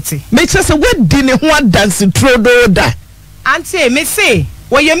me ne te me chese we di ne ho adanse trodo da anti me say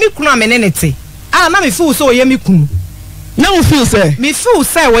wo ye mi kunu ame ne te na me feel so wo ye mi kunu na wo feel say me feel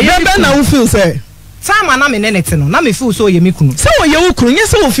say wo ye mi na wo feel say time na me ne te no na me feel so wo ye mi kunu say wo ye wo kunu nye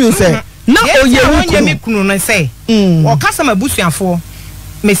say wo feel say na oye me kunu no say o kasa mabusuafo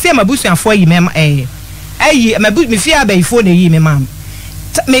me say mabusuafo yi me ayi mabu me fia ba ifo na yi me mam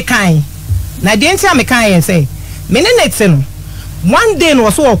me kan na de ntia me kan ye say me ne nete no one day no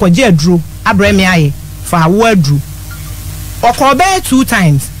so okoje aduro abre me aye fa wo aduro okobe 2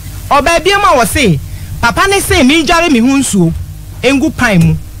 times oba bia ma wo say papa ne say me dware me hu nsuo engu pan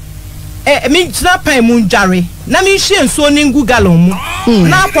mu me tira pan mu dware na me hye nsuo ne ngu gallon mu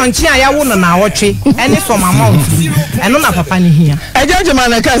na ponche aya wo na awotwe ene so mama eno na papa ne hia ejeje ma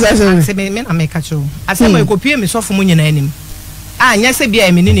na kasa se me na me ka cho asema ekopie me sofo mu nyina anim anya se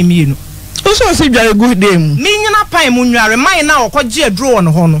bia me ne mienu so se dware good day mu me nyina pan mu nware man na okoje aduro won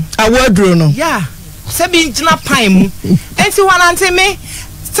ho no awo aduro no yeah se bi nyina pan mu enti wanante me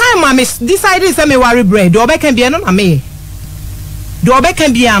time I decided say me worry bread do obeka bia no na me do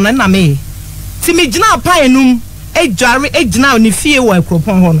obeka bia no na me ti me gina pan num edware egina oni fie wo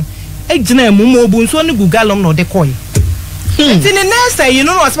akropon ho no egina mu mo obu nso ne gugalom no de koy ti ne nesa yi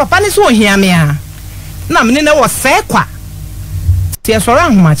no no papa ne so ohia me a na me ne wo se kwa ti esora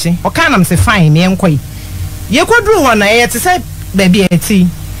ahomache o kan na me se fine me enkoy ye koduru ho na ye ti se ba bia ti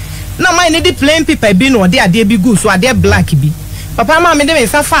na my ne di plain paper bi no de ade bi gu so ade black bi papa ma me de me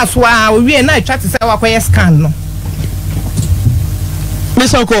sa fa so a owie na atwa te se wakoye scan no me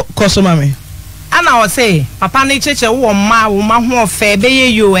so ko so ma me ana o say papa na cheche wo ma ho ofe be ye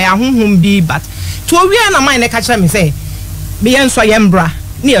yo ahohom bi but to owie na my ne ka kire me say be yen so yembra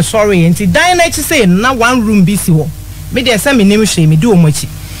na ye sorry enti dan na chi say na one room bi si wo me de say me nim hwe me de o machi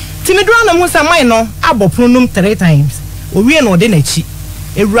ti me do na mo say my no abopronum 3 times owie na o de na chi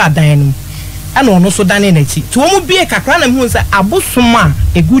ewura dan no ana ono so dane na chi ti wo mu bie kakra na hu say abosoma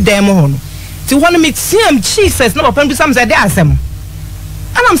egu dan mo ho no ti wo no me tiam Jesus na papa bi sam say de asem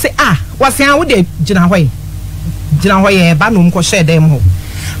ana am say wasian wo de gina hoye ba no mko share dem ho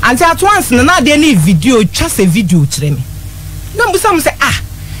anti at once na de ni video twa se video kire me na mbu sam say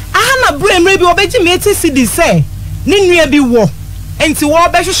na bremre bi obeji me eti cd say ni nua bi wo enti wo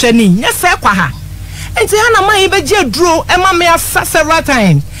be hwehwe ni nya se kwa ha enti ha na man be je duro e ma me asa several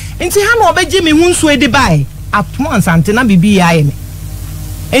times enti ha na obeji me hu nso edi bai at once anti na bibi ya ye me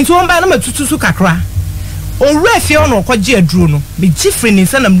enti won ba na matutu su kakra owura fie ono kwaje aduro no me gifre ni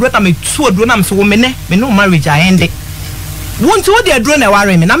se na mbrota me tu aduro na me so wo me no marriage a ende wonti wo de aduro na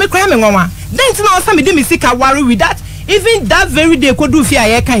ware me na me kra me nwanwa then ti na osa me de me sika ware with that even that very day kodu fie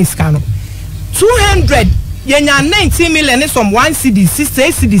aye kan sika no 200 yenya 19 million some 1 cd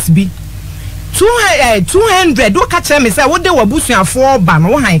 6 cds bi 200 wo ka kire me say wo de wabusuafo ba no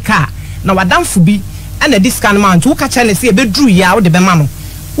wo han ka na wadamfo bi ana discount amount wo ka kire ne say e be duru ya wo de be ma no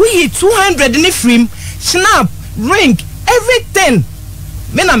we 200 ni free snap ring everything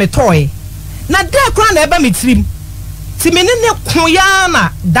me na me toy na de kra na eba me trim ti me ne koya na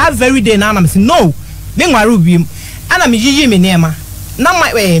that very day na me say no me nware obiem ana me yiyi me nema na ma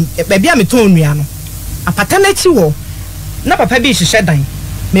ba bia me ton nua no apata na chi wo na papa bi hihye dan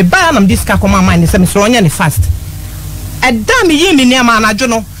me ba na me diska koma man ne say me so onya ne fast eda me yi me nema na dwo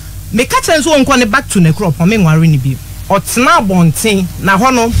no me ka chen so onko ne back to ne crop me nware ni bi otna bontin na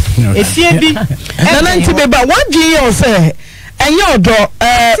hono efie bi na nti beba wadwi yo say enye odo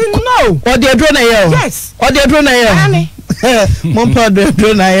no ode adro na ye yes ode adro na ye ani mompa ode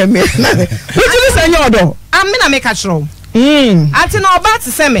adro na ye me wujiri say enye odo am me na me ka chiro ati na oba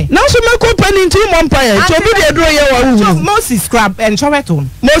ti se me na so me company nti mompa ye to bi de adro ye wa wu Moses scrap and choreton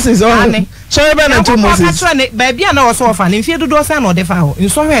Moses oh so be na to Moses ba bia na wo so ofa ne mfie dodo say na ode fa ho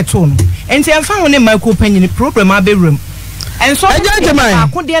nso hweto no enti emfa ho ne micro penny program abewrem enso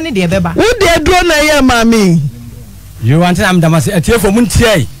akode ne de beba wo de adro na ye mami you want am damase atie fo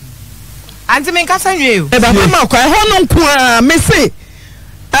muntie anti men kasa nwe o e ba ma kwa ho no nko a me se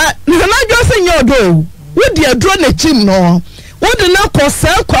na jo se nyodo wo de adro na chim no wo de na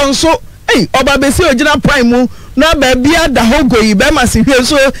kosa kwanso oba besi ogina prime mu na ba bia da ho goyi be ma se hwe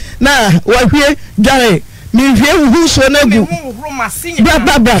so na wa hwe dware mi hwe hu so na gu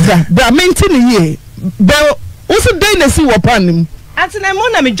bra menti ni ye be wo so dey na si wo panim anti na mo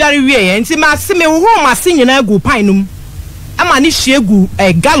na me dware wie ye nti ma se me hu ma se nyina gu panum ama ni hwe gu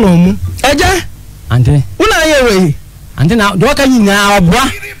gallon mu eje ante una ye we ante na do ka nyina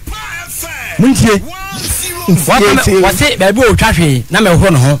obwa muntie wase ba bi o twahwe na me ho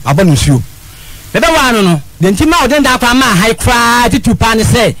no ho abo no suo bebe wa no de nti ma odenda kwa ma high cry titupa ne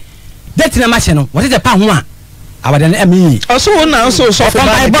say date na ma hye no wase pa ho a abade na emi oso na so so fa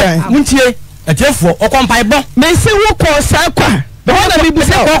muntie atiefo okompai bo me se wo ko sa kwa be na bi bu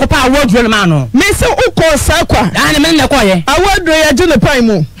se ko pa awodro ma no me se wo ko sa kwa dan me ne ko ye awodro ya je ne pan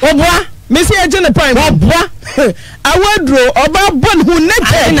mu obua Messi agent point. Wabwa. Awadro oba bon hu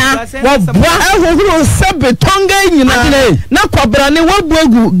naked. Wabwa ehuru sebe tonga nyina. Na kwabra ne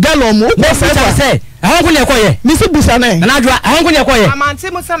wabuagu galom. Wo say. Ahonko ne ekoye. Messi busane. Na adwa ahonko ne ekoye.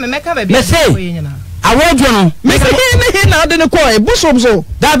 Amante mo sa me meka ba bi. Messi. Awadro no. Messi he na ade ne koye. Busomso.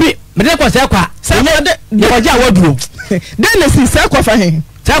 Dabi, me de kwase kwa. Say de oja awadro. Den si say kwa fa he.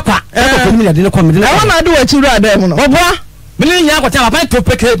 Takwa ko mi de ko mi de. I wanna do what you rather mo no. Obwa. Me ni nya kwata papa to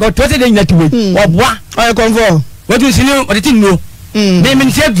peke but to say de nya tiwe. Obwa. I control. What do you see no the thing no. Me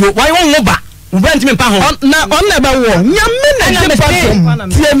me say do why won wo ba. Wo ba ntimi pa ho. Na on na ba wo. Nyame na de pa.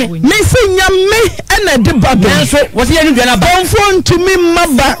 Tie me. Me say nyame na de ba do. So what say you na bonfo ntumi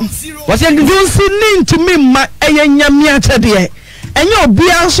maba. What say you so ni ntumi ma eye nyame atede. Enye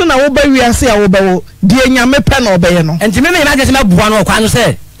obia so na wo ba wiase a wo ba wo de nyame pe na obaye no. Enti me na je se me bua no kwa no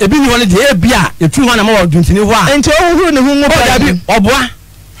se ebi ni wole de ebia etu ho na ma wo duntini ho a. Enti o huru ne hu mo pa bi oboa.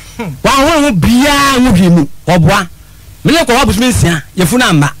 Wa ho bia mu bi mu oboa. Me le ko wa busumi nsia ye fu na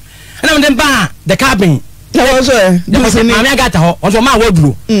amba. Na me de ba the cabin. Na wo so e de se ni ma gata ho o so ma wo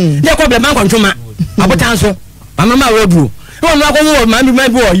duro. De ko ble man kwantuma abotan so. Ma wo duro. Wo no akwo wo ma bi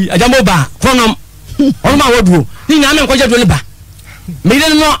wo yi ajamo ba kronom. O ma wo duro. Ni na me ko je duro ba. Me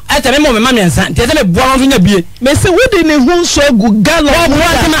didn't know at a moment, mammy and son. Tell me, born in a beer. Messi, what in the room so good gallon?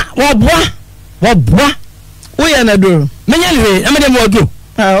 What boy? We are not do. Many anyway, I'm a more do.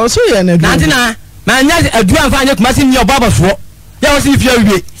 Oh, so you're not. Nantina, man, a drum find it must in your barber's work. There was if you're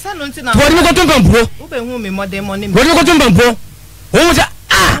good. What do you go to Bumpo? Open woman more than money. What do you go to Bumpo? Who was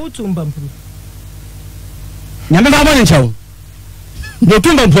to Bumpo? Never one show. No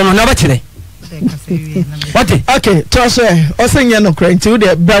Bumpo, never today. What? Okay, Tosso, or sing no crank to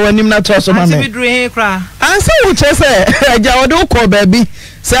the Bawanim na Tosso, mammy. And so, which I say, I do call baby.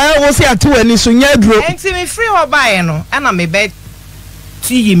 So I was here to any sunya drew. And see me free or buy no, and I may bet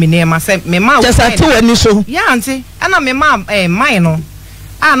tea me near myself, me mouth. Just I to any so. Yeah, auntie, and I may ma'am, mine.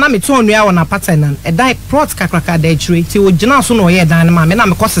 Ah, na me turn you on a pattern and a die prot cacraca day tree till Jana soon or yeah, dynamite, and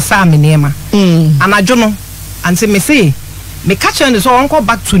I'm a cost of Sam in Nema. And I don't know, and say me say. Me catch on the so uncle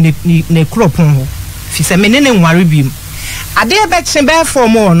back to ne crop on. Fi se menene nware bim. Ade be chembe for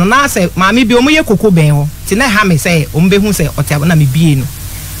more no na say maami bi omoye koko ben ho. Ti na ha me say ombe hu say otia na me bie no.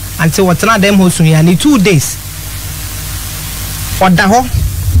 Until what na dem ho sun ya ni 2 days. Oda ho.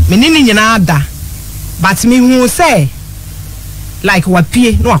 Menene nyina ada. But me hu say like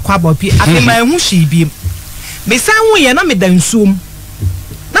wapie no akwa ba pie. Ate ma hu shi biem. Me san hu ye na me dansuom.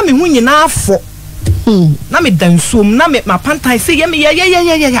 Na me hu nyina afo. Na me dansum na me mapantai say ya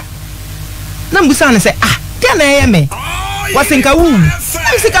na mbusa na say dia na ya me wasenka wu na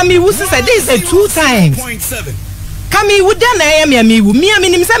say kami wu say this is 2 times kami wu dia na ya me wu mi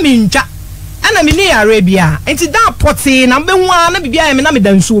nim say me ntwa ana me ni arabia enti da poti na be hu na bibia ya me na me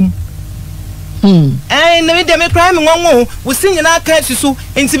dansum na me de me cry me ngonwo wo sin na ka susu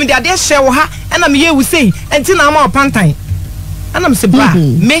enti me de ade hye wo ha ana me ye wu say enti na ma opantai ana me say bra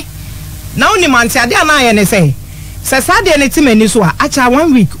me now ni man tia dia na ye ne say sasade ne ti mani so a acha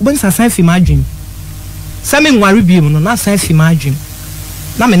 1 week ben sasan fi ma adwin sami nware biem no na san fi ma adwin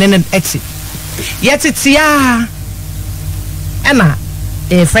na me ne eti yeti tia ena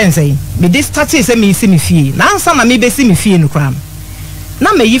friends say me this start say me si me fie na ansa na me be si me fie no kram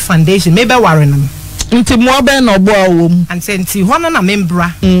na me yi foundation me be ware nam nti mo be no bo awom ante nti ho na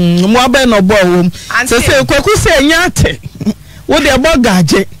membra mo be no bo awom se kwaku se nyate wo de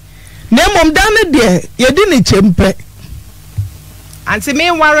bogaje na mom dan de ye di ni chempe anti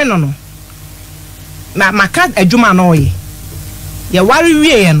me ware no na maka adwuma na oye ye ware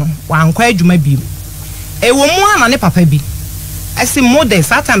wie no wankwa adwuma bi e wo mu ana ne papa bi esi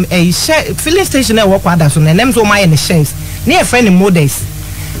models atam filling station e work ada so na nem so my ne shares na e friend models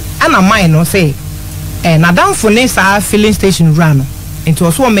ana mine no say na dan for ne sa filling station run into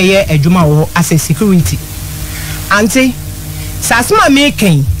so me ye adwuma wo as security anti sasma me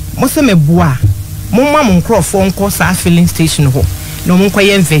ken mo se me boa mo ma mo nkrofo nko sa filling station ho no mo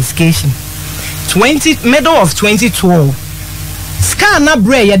nkoye investigation middle of 2012 scar na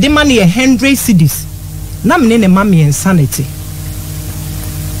bre ya de money 100 cedis na me ne ma me insanity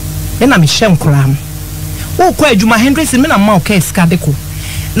na me shem kram wo kwa adwuma 100 cedis me na ma o ka scar de ko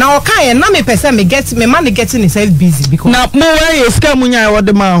na o ka ye na me pese me get me man getting himself busy because na mo where scar munya wo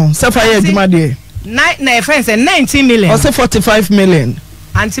de ma ho se fa ye adwuma de na friends 19 million or say 45 million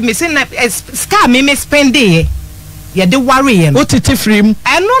anti me say na scar me spend ye de worry ye no titi free mu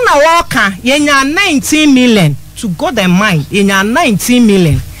eno na wo ka ye nya 19 million to God and mine ye nya 19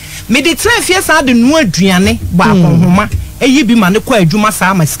 million me de 3 years ad nu aduane ba konhoma eyi bi ma ne kwa adwuma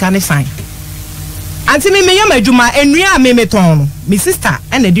sa ma sika ne san Anti me yam adwuma enua me meton me sister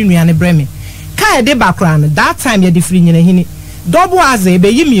and the nua ne bre me kai de background that time ye de free nyina hini double as e be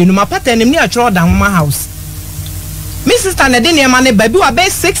yimi enu ma pattern ni a chro da homa house me sister na de niam ne baby wa be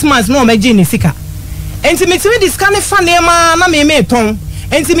 6 months no ma gi ni sika enti me timi diska ne fa ne ma na me meton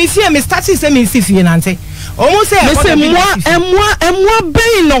enti me fie me start say me si fie nante omo say me say emwa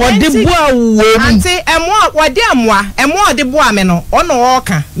be no de boa wo ante emwa wade emwa de boa me no ono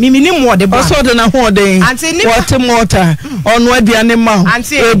oka mimini mo de boa so de na ho den what mortar ono aduane ma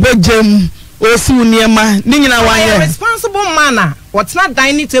ebegem osi uniema ni nyina wanye responsible man what's not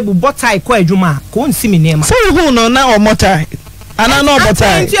dining table but I ko adwuma ko nsi me niema so who no na o mortar ana no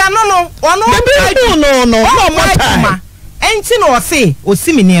mortar enti no no mortar enti no say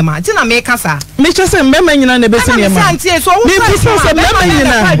osi me niema enti na me kasa me che say mema nyina na besi niema me say mema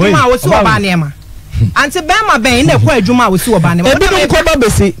nyina adwuma osi oba niema anti bema ben na ko adwuma osi oba niema ebinom koba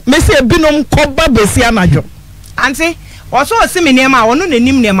besi me say ebinom koba besi anajo anti oso osi me niema ono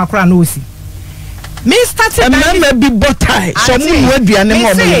nanim niema kra na osi me started mema bi botai so mu aduane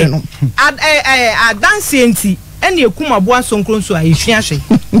mo mo no dance enti ene ekuma bo asonkronso a ehwiahwe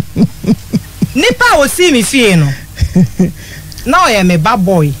nipa osi me fie no now I am a bad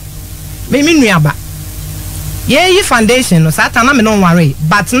boy. Me nuaba. Ye foundation no sata na me no worry.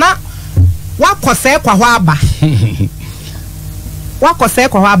 But na wakose kwa hwa aba. Wakose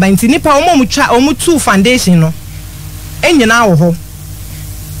kwa hwa aba nti nipa omu two foundation no. Enyina wo ho.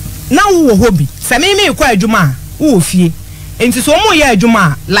 Na wo ho bi. Se me kwa adwuma wo fie. Nti so omu ye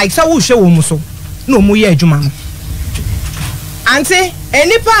adwuma like sa wo hwe wo mu so. Na omu ye adwuma no. Ante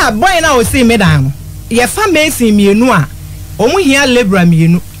enipa boy na o see me dan. Ye fa mesi mienu a omu hia labor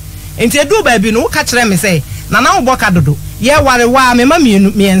mienu enti edu ba bi no ka kire me say na na wo boka dodo ye ware wa me ma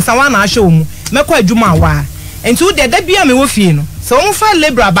mienu miensa wa na ahwe omu mekọ adwuma wa enti wo de da bia me wo fie no so omu fa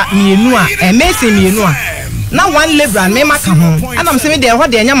labor ba mienu a mesi mienu a na one labor me maka ho anam se me de ho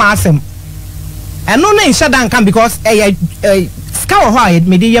de anya ma asem eno na insha dan kan because ska wo ho a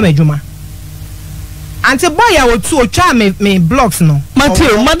me de yam adwuma anti boy ya wotu o twa me blocks no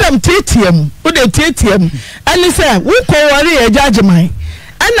Matthew madam TTM wo de TTM ani say wo ko ware e judgement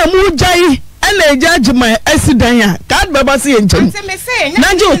ana mu jai ana judgement accident ya ka baba se enchem anti me say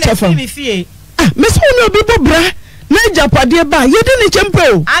na je o chefa me so no obi bobra na japade ba ye de ne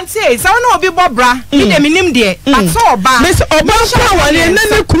chempe o anti say no obi bobra ni de minim de aso oba me so oba kwa wale na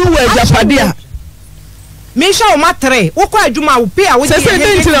ne kuru wa japade a me sha o matre wo kwa adwuma wo pe a wo se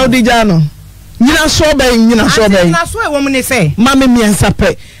de ntina odija no nyina so ben nyina so e wo mu ne say mame miensa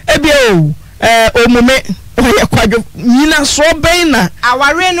pe ebia o omume oye kwadwo nyina so ben na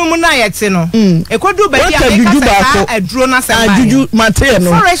aware no mu na yete no ekodu ba dia me kasa aduro na se ba ajuju mate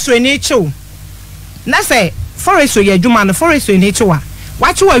no forestry ni chiu na say forestry ye adwuma no forestry ni chiu a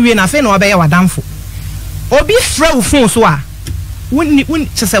wachi wa wie na fe na obeya wadamfo obi fra wo fon so a woni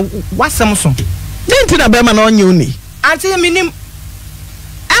chese wasem so ntina be ma na onye uni anti minim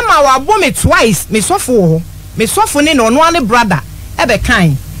Emma wa bo me twice me sofo ne no no ane brother ebe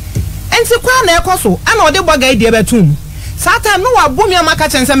kan enti kwa na ekoso ana ode boga ide betum sata no wa bo me amaka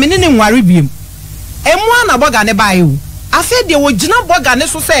chense me ne nware biem emu ana boga ne bae o afa de wo gina boga ne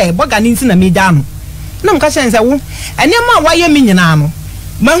so se boga ne nti na me da no na mka chense wo ene ma wa ye me nyina no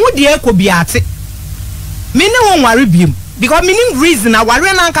mahu de ekobiate me ne wo nware biem because meaning reason na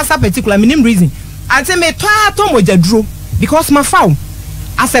ware na nkasa particular meaning reason ante me to mojaduro because ma fawo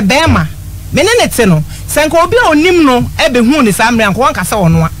as a bema menene no senko obi onim no ebe hu ni samre anko wan kasa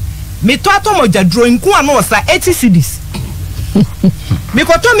ono a me to atomoja dro nku ano osa 80 cedis me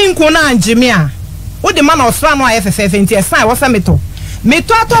ko to mi nku na anjime a wo de ma na osra no ayefefe nti esan wo sa me to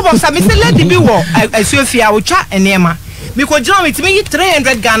atobo sa me se lady bi wo asuafia wo twa enema me ko jira me ti me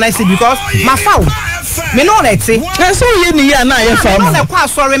 300 Ghana cedi because ma fawo me no na ti so ye ni ya na ye fa mo na kwa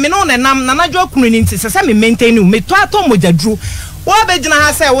sorry me no na nam na najo kunu ni nti se me maintain me to atomoja dro wo be gina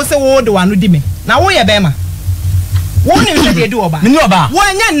ha say wo se wo de wanu di me na wo ye be ma wo ni se de oba me ni oba wo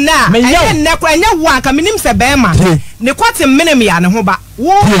anya na anya na kwa anya wo aka me nim se be ma ne kwate menem ya ne ho ba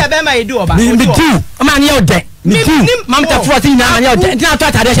wo ye be ma ye di oba me tu ma anya ode me tu mam ta 14 na anya ode ntina to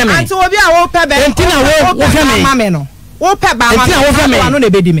atade hye me anti obi a wo pe be ntina wo hwe me no wo pe ba ma ntina wo hwe me wanu na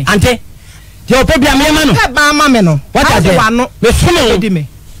be di me ante je o pe bia me ma no pe ba ma me no what are wanu me fumo di me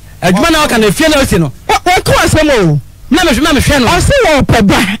adwuma na waka na fie na osi no wo ko asemo na me hwe no o se wo pe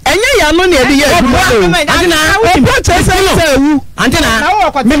ba enye ya no na e ye antina wo chese se wu antina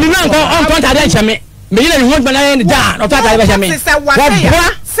me na nko on to atade hye me me yile ni ho gbana ye da no to atade hye me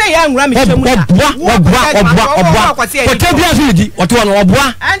say ya nwura me twemu da obwa ko te bia so di o to no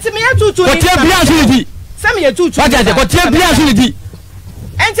obwa anti me ya tutu ko te bia so di say me ya tutu ko te bia so di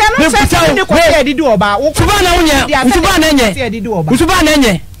enti ano se de ko e didi oba usuba na unye usuba na enye usuba na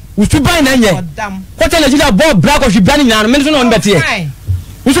enye usuba na enye kwata Nigeria ball black of shibani na me so no nbete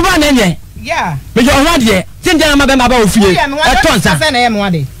usuba na enye yeah me jo ho de tinja na ba ofie e tonsa na ye me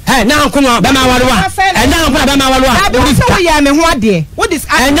wade na nko no ba ma warewa na nko ba ma warewa o ya me ho ade what is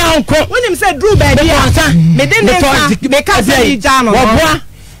na nko when him say drew baby me den me ka say me jano oboa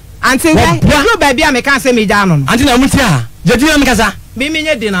anti drew baby me ka say me jano anti na mutia jodina me kasa me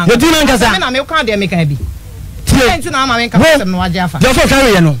nye dina jodina me kasa me na me ka de me ka bi anti na ma me ka say no waje afa jo so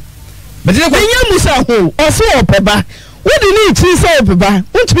carry ye no but dey ko nya musa ho oso opeba what do you need to say opeba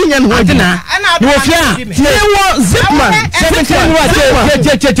untumi nya no anti na wo fia tie wo zipman 17 wa che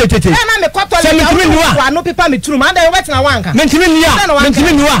na me kwato le wa no paper me turu ma da we betina wanka mentimi ni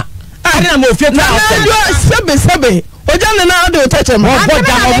wa ari na mo fia ta sebe oja ne na ade otachem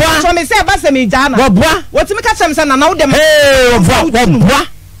oboa so me say ba se me jana oboa wotimi ka chem say na wo dem oboa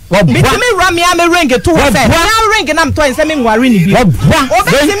mitimi rami ame ring to wo say na ring na mto say me nware ni bi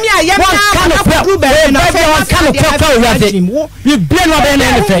obetimi aye na group be na we blame no be na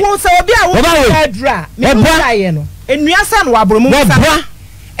anything wo say obi a wo dra me bo aye no enua sa no abro mu sa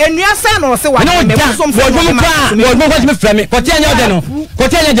enua sa no se wa me so mfo wo ko me frame ko ti anya de no ko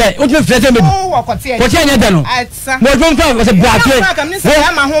ti anya de o ti me frame me ko ti anya de no wo jo mfa se braake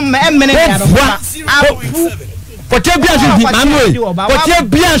wo ma ho emmene ya do ko ti bia so di ma mo ko ti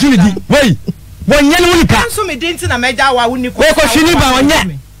bia so di wey wonye no nipa so me dinti na meja wa woni ko shini ba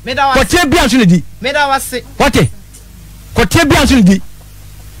wonye ko ti bia so di me da wase wote ko ti bia so di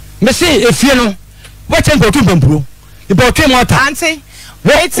me se efie no wo tempo tu pampuro ibo twe mota anti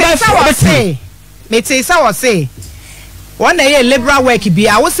Mete sa wo say won na ye liberal work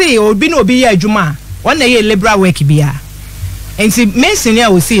bia wo say obi na obi ye adwuma won na ye liberal work bia enti mesin ya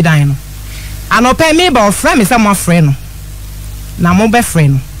wo see dan no anope me ba ofra me some friend no na mo be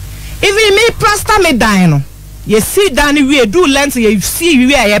friend no even me plaster me dan no ye see dan we do length ye see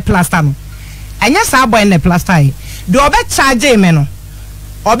we ye plaster no anya sa boy na plaster e do obe charge me no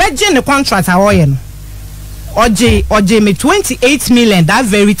obe je ne contract a wo ye no oje me 28 million that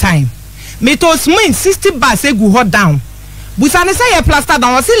very time me to swing 60 bars egu hot down busane say ye plaster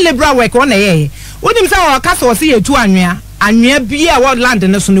down o see liberal work on ye wonim say o kasa o see ye tu anwea bia wo land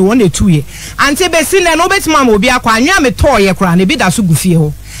ne so ne won etu ye ante be si ne no betima ma obi akwa anwea me to ye kra ne bi da so gufie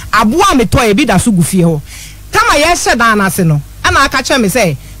ho aboa me to ye bi da so gufie ho kama ye hye dan na se no ana aka che me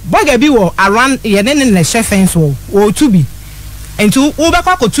say boga bi wo around ye ne ne hye fence wo tu bi entu wo be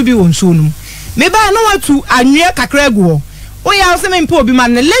kwa tu bi wo nso no me ba no watu anwea kakra gu o ya se me mpo obi ma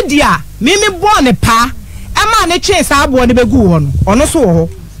ne lady a me bo ne pa e ma ne twe sa abo ne begu ho no ono so ho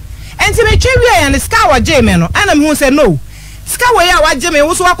enti me twe wi ya ne ska wa je me no ana me hu se no ska we ya wa je me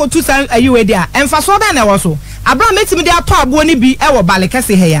wo so akotu san ayiwe dia emfa so be na wo so abra metimi dia to abo ne bi e wo bale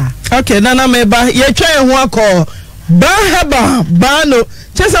kese he ya okay nana me ba ye twa ho akọ ba haba ba no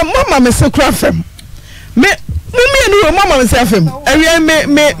chesa mama me sekura fem me mumie ni mama me sekura fem ewie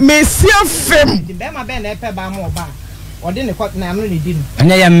me sia fem be ma be na epe ba mo ba ode ne kwat na amno ne di no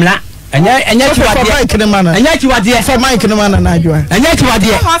anya ya mla anya chiwade for mike ne mana na adwa anya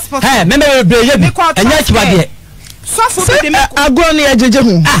chiwade membe be ye bi anya chiwade so fu be me agro ne ajeje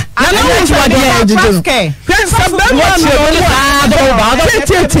hu na na chiwade ajeje hu prince be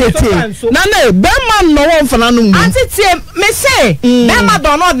na na be man no won fana no mu anti tie me say be ma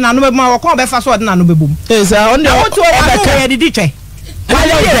don no na no be ma wo kon be fa so na no be bum esa on dey to e be di twe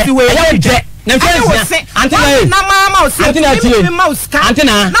na fence na mama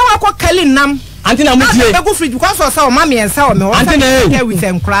antina na wakọ kali nam antina mutie be go fridge because o say o ma me ensa o me o say with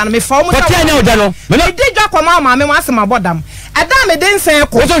them kra na me fa mo say anya oda no me dey dwa kwa mama me asem abodam ada me dey nsan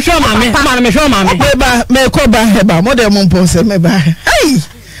ko so hwe mama me hwe mama me ko ba heba mo dey mo mpo se me ba hey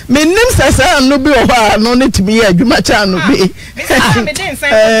me nim sasa no bi o ha no ne timi ya adwuma cha no bi me dey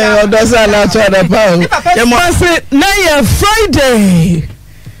nsan odo sa la cha da pa o mo say na ye Friday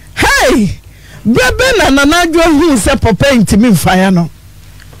hey bebe na nanadwo hu se papa ntimi mfaya no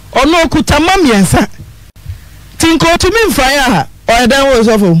ono okuta mamiensa tinko timi mfaya oyedan wo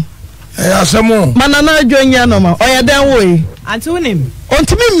sofo asemo mananadwo nya no ma oyedan wo yi antonim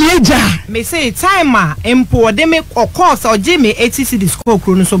ontimi mieja me say time a empo de me course oje me 80 cedi school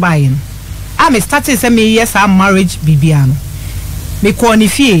kro no so baye no a me started say me yes am marriage bibia no me ko ni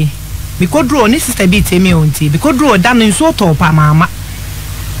fie me ko draw ni sister bi temi onti be ko draw dan nso to pa mama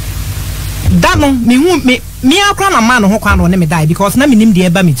dano me akra na man ho kwa no ne me die because na me nim de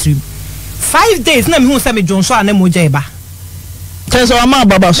eba me trim 5 days na me hu say me jonso a na moja eba tenso ama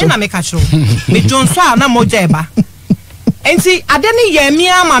baba so na me ka chiro me jonso a na moja eba enti ade ne ye me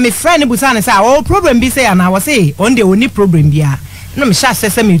ama me friend busa ne say o problem bi say na wo say on de oni problem bia no me sha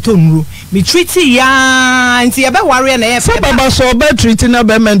sese me to nru me treat ya nti e be ware na e so baba so be treat na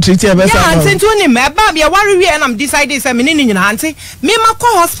be men treat e be say ya nti to ni me ba be ware wi na me decide say me ni nyina nti me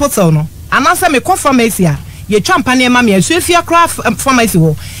makọ hospital no anasa me kọ pharmacy a ye twampa na ma me asuafia craft pharmacy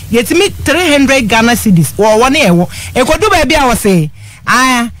wo yetimi 300 Ghana cedis wo wona e wo e kodu ba bia wo say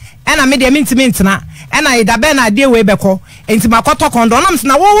aya ena me de mintimi ntena ena ida be na de we beko enti makoto condom nam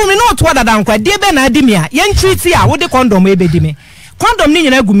na wo me no to dada nkwa de be na adi me a ye ntreat a wo de condom e be di me condom ni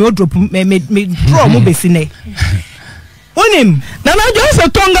nyina gu me odrop me draw mo besi ne onim na na jo se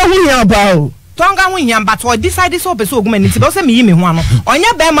tonga hunya ba o tonga hunya but o decide so be so oguma ni ti be se me yi me ho ano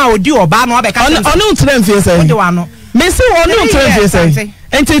onya be ma odi oba no be ka onu ntren fie se odi wa no me se onu ntren fie se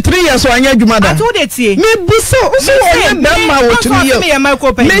enti 3 years o anya adwuma da atu de tie me buso so onya be ma wo 3 years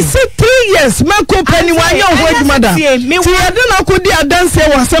me se 3 years ma ko pani wa anya ho adwuma da ti ade na ko di adanse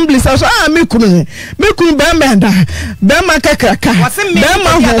wo assembly so me kunu be me da be ma kakraka be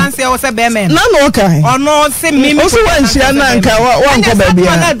ma ho adanse wo se be me na no kai ono se me o so wan hia na nka wa nko ba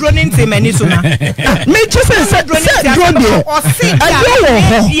bia na dro ni ntime ni so na me chise se dro de o se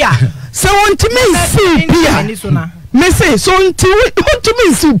ya so won to me see bia me say so nti what to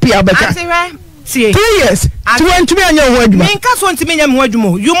me see bia beka 3 years to want to me anya ho adwuma me nka so nti me nya ho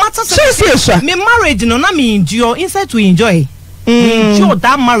adwuma you matter say me marriage no na me endure inside to enjoy enjoy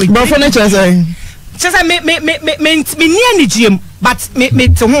that marriage but for nature say me ni anigiem but me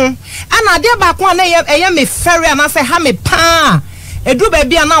to ho ana de ba ko na eye me ferry ana say ha me pa edu ba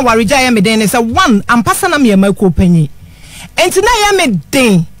bia na wareja ye me den ne say one ampasa na me makuo panyi enti na ye me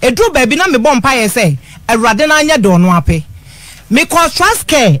den edu ba bi na me bom pa ye say awrade na anya do no ape me trust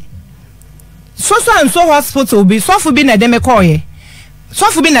care so and so hospital bi sofu bi na de me call ye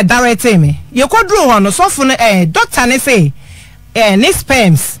sofu bi na direct me ye kodru ho no sofu no doctor ne say ne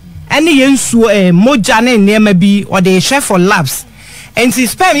sperms any yensu moja ne nema bi or the chef for labs and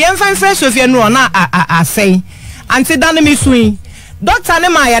sperm yen fan fresh of no na say anti dan me suin doctor ne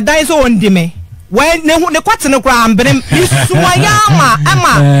ma ya dan so on di me when ne kwate ne kra ambrem isuwa ya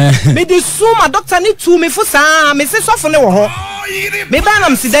ama me di suma doctor ne tu me fu saa me se sofu ne wo ho me ba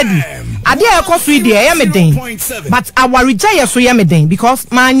nam si daddy ade e ko so ide e me den but our reject so ye me den because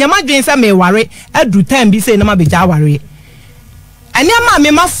ma nyama dwen say me ware adu time bi say na ma be ja ware ani ama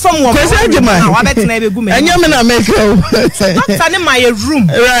me ma fam wo wa betina be gu me anya me na make o doctor ne my room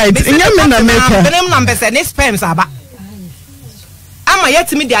right anya me na make benem na mbese ne sperms aba ama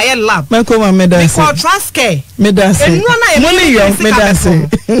yet me dia lab me ko ma me da say for trust care me da say money yo me da say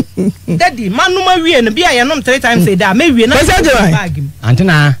daddy manuma wie no bia ye nom 3 times a day me wie na bag Auntie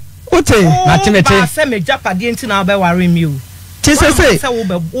Naa ote matemete say me japade enti na be ware mi o ti say wo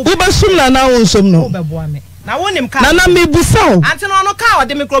ba sum na wo nsum no wo be boa me na wonim ka na me busaw Auntie no no ka o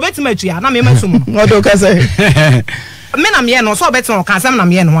de me krobeti matua na me masum no do ka say me na me no so obeti no ka sam na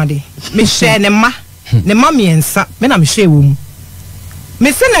me no ade me share ne ma me ensa me na me share wo mu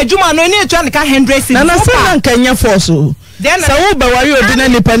me se na djuma no ni etua ne ka 100 cedis na se na nka nya force o sa wo ba wari odi na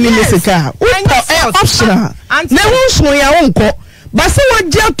nipa ni mesika wo optional na wo so ya wo nko ba se wo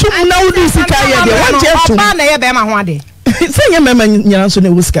je atum na wo di sika ye de wo je atum ba na ye be ma ho ade se nya mema nyana so na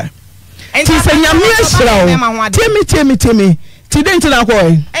wo sika ti se nya me asira o temi ti den ti na ko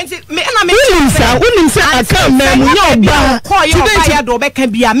enti me na me wonim se aka ma mu nya oba ti den ti ya do be ka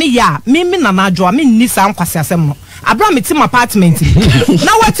bia me ya me na na adwo me ni sa nkwase asem no abra me team apartment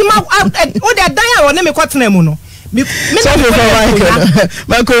na wati ma o de dan ya wona me kwatena mu no me so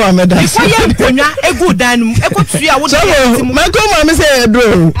ma ko wa me da so ye nkonya egu dan mu ekotua wo de team ma ko ma me say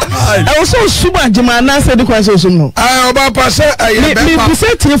edro I was so suba jima na say de kwa so sum no oba pa se me bi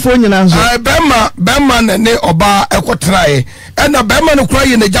se tiefo nyina so bema ne oba ekotrae na bema no kura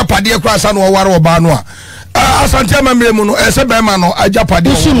ye na japade kura sa no ware oba no a asante amamre mu no se bema no ajapade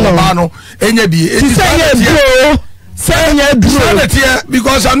oba no enya bi say dro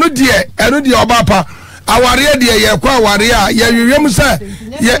because anu die oba pa aware de ye kwa aware a ye wiwem se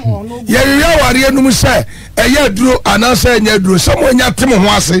ye wiwe aware num se eye duro anase enya duro samo nya tem ho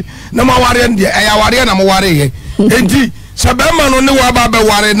ase na ma aware de aware na mo ware ye enti se be ma no ne wa ba be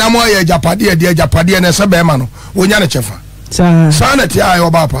ware na mo ye japade na se be ma no wonya ne chefa sa na ti ayo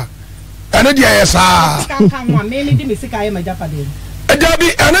ba pa ene de ye sa kan wa me ni di me sika ye ma japade Dabi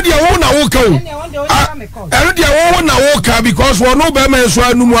ene dia wo na wo ka o ene dia wo na wo ka because wo no be man so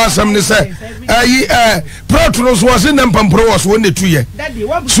anu mu asem ne se protro so was ne mpampro was wo ne tuye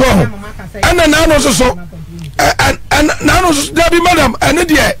so ene na no so na no dabi madam ene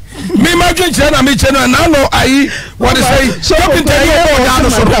dia me ma dwen kire na me che na no ayi what say captain ni obo da no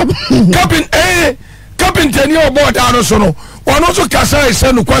so captain ni obo da no so no ono so kasa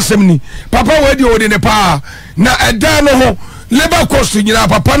ise no kwasem ni papa we di odi ne pa na eda no ho labor cost nyina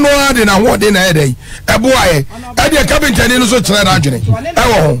papa no ade na ho de na ede eboaye e de carpenter ni no so kyerɛ na adwene e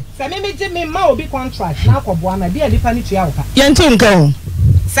wo ho se me gye me ma obi contract na akɔboa na dia nipa ni tua woka yento nka ho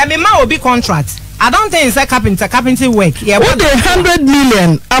se me ma obi contract I don't think it's a carpenter work. Yeah, what the 100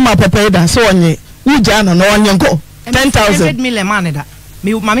 million ama papa da so onye uja no onye nko 10,000 100 million man da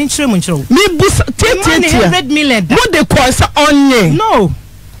me mama nchire mu nchire me bus 100 million what the cost onye no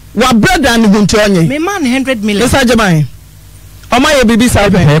wa brother ni hunti onye me man 100 million esa jaman oma ye bibi sa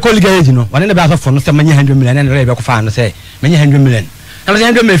be ko liga no wane na be asofo no se manye 100 million na re be ko fa no se manye 100 million na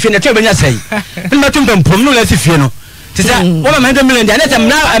 100 million fi na twa benya sei me ma tum pom no la si fie no tisa wo ma 100 million dia na tem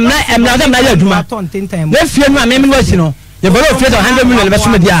na ya aduma na fie no me wasi no ye bolo fie 100 million be so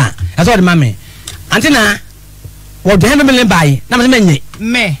me dia aso de mame antina wo 100 million bai na me menye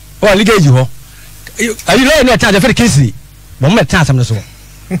me o liga ho ayi lo no ta de fer kisi bo me ta asam no so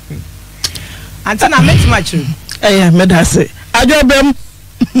antina me too much me da se adwobem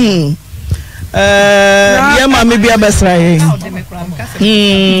ya mama bia besra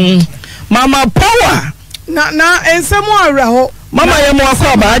mama power na ensemo awra ho mama ye mo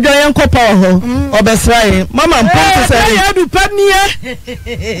akọ ba adwo ye nko power ho obesra mama ponto say ya du panie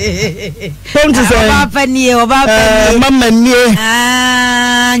ponto say oba panie mama nie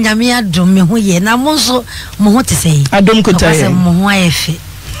nyame adom me ho ye na mo so mo ho te say adom ko tay mo ho ayefe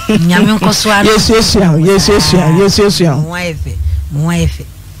nyame nko so ara yesu mo ayefe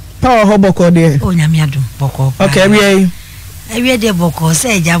power ho boko de o nyame adom boko okay we ewie de boko se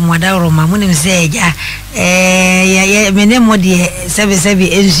eja moda roma munim se eja ya menemo de sebe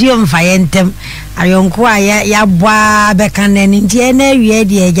ensuo mfa yentem ayonko a ya boa beka na ntie na ewie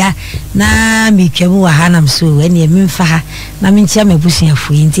de eja na mitwamu wa hanam so ene memfa ha na mentia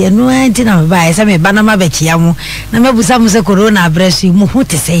mebusuafo ntie no anti na ba se me ba na mabekia mo na mebusa mo se corona abresu mu hu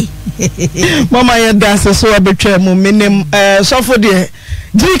te sei mama ye da se so abetwa mu menem sofo de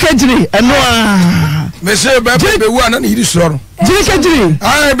jiri eno a me say be wu ana ni soro jiri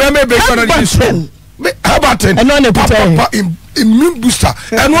ah be ana ni soro habaten eno ne papa immune booster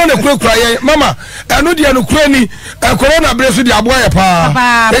eno ne kura ye mama eno de eno kura ni corona bresu de aboa ye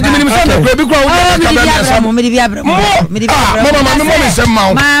pa e di minim say kura bi kura wo ka be me sam me di biabre mama me sem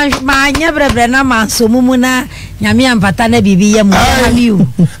ma nya brebre na ma so mumu na nyame ampata na bibi ye mu na liu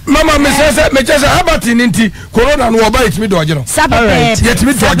mama me say me chese habaten nti corona no oba itimi do ogero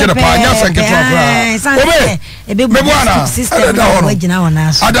yetimi do ogero pa nya sanke to kura obe me buana system na wagina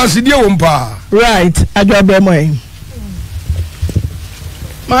wona so adansidie wo mpa right adwa moy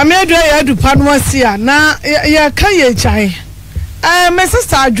mama adwa ya du panwasia na ya kan ye chai me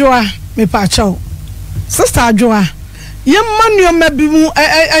sister adwa me pa chaw sister adwa ye manuo mabimu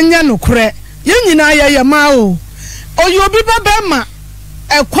anya no kure ye nyina ya ma o oyobi baba ma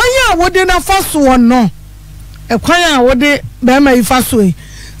ekwan a wode na faso no ekwan a wode ba ma ifaso e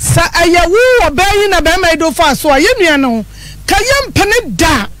sa ayawu obayi na ba ma do faso a ye nua no ka ye mpene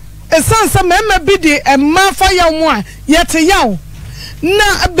da esansa mama bi de emma fa ya mu a yete yawo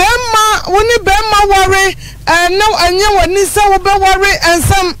na bema woni bema ware no anya woni se wo be ware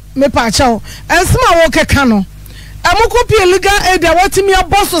ensam me pa chawo ensam a wo keka no amokopi legal aid a watimi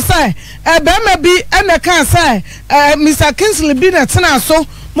aboso sai bema bi ena kan sai Mr Kingsley bi na tena so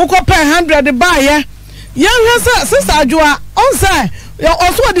mokopa 100 ba ye hwesa sister adwoa on sai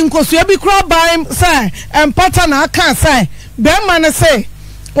oso di nkosua bi kra ban sai empata na kan sai bema ne say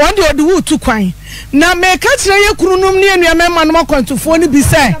one day odi wu tu kwan na me ka kire ye kurunum ne enua mema no makwantufo ni bi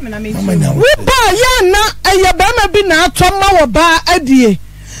sai wo ba ya na eye ba ma bi na atoma wo ba adie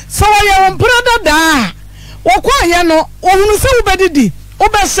so ye won brother da wo kwa ye no ohunu se wo bedidi wo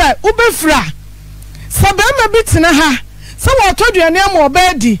be sai wo be fra sa ba ma bi tena ha sa wo toduane am wo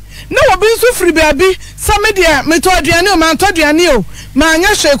ba di na wo bi nso firi ba bi sa me de me toduane o ma toduane o ma anya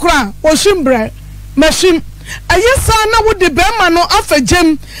hwekura wo shimbre mashim ayesa na wo de bema no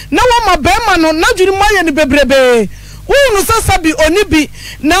afagem na wo ma bema no na dwiri maye ni bebrebe wo nu sasabi oni bi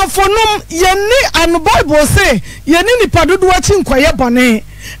na fonum ye ni anu bible say ye ni nipa dodo achi nkoye bone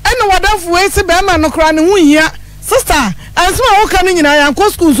ene wadafo we se bema no kra ne hu hia sister ansema wo ka no nyina ya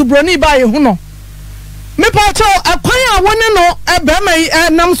nko school su broni ba ye hu no me pa cho akwan a woni no bema yi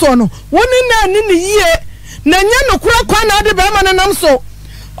nam so no woni na ni yie na nya no kura kwan na de bema no nam so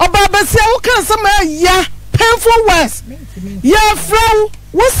oba basia wo kan sama ya painful words ya from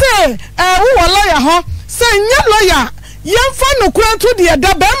we say wo lawyer ho say nya lawyer yemfa no kura to de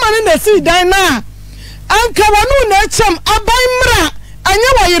da ba man na si dan na anka wonu na chem aban mra anya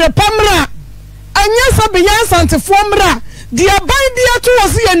woyerepa mra anya sabe ya santefo mra de aban dia to wo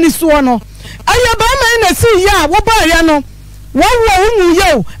se yanisuo no aya ba man na si ya wo ba ya no wo wo hu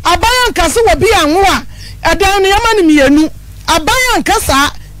yo aban anka se wo bi anwo a adan no yama ne mienu aban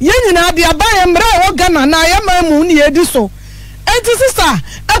ankasa ye nyina de aban mra wo Ghana na ya mamu ne edi so enti sister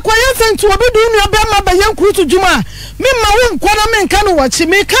akoye sentu obedu nua be ma ba yanku to djuma me ma wo nkwana me nka no wachi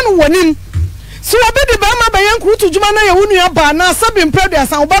me ka no wonim so obedi ba ma ba yanku to djuma na ye wo nua ba na sabi mpredu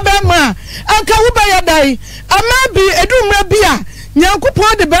asan wo ba ma anka wo ba ya dai ama bi edu mra bi a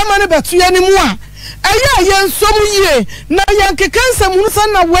nyankopon de ba ma ne betu ya ni mu a aya ye nsom yie na yankeka nsam hu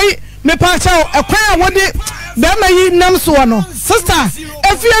san na wei me pa cha ekwan a wode ba ma yi nam so no sister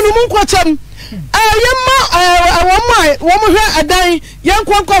efie no mu nkwacham woman here a dying young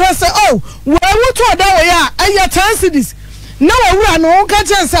conqueror say, oh, where would to a day? I transities. No, we are no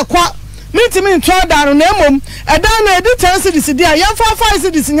catchers a quack. Meet me in trial down on them. A down a transities, dear young 5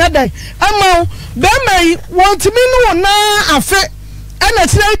 cities in your day. Ammo, Bemay want to me no na a fit. And a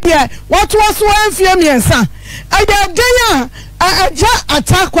trade what was one fear me and son. I got Jaya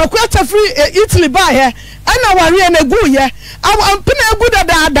attack what free Italy by her. And I worry and a good year. I'm pinning a good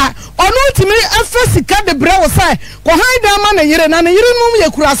dada. Or not to me, a first cut the brow side. Go hide the man a year and a year no me a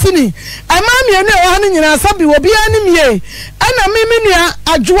crasini. A mammy and no honey in a sabi will be enemy. And a miminia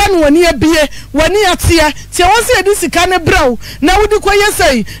a juan when near beer, when near tea. She was here this kind of brow. Now would you quite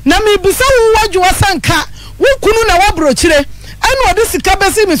say, Nami Bisa what you are sanka. Who couldn't have brochire. I know this is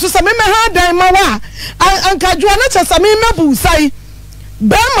Cabasimi, so some hard dime mawa. And Kajuana Chasami Mabu say.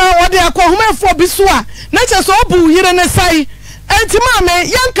 Bama what they are called for Biswa. Not just obu yirene sai enti mame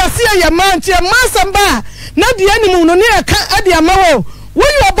yanka sia ya manche masamba na de animu no ne aka ade amawo wo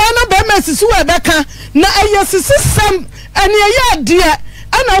yo ba na ba mesisu e beka na ayesisi sam ene ya de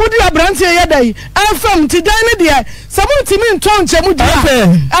ana wodi abrante ya dai afam ti dan ne de samuti mi nton chemu dia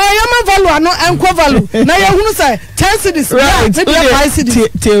ayama value ano enko value na ye hunu sai 10 cities ya te dia 5 cities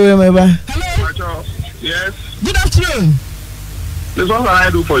tewe meba. Hello. Yes. Good afternoon. This what can I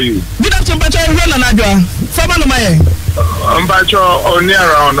do for you? Good afternoon, Pacho. Run an adwa. Fama no maye. Pacho, only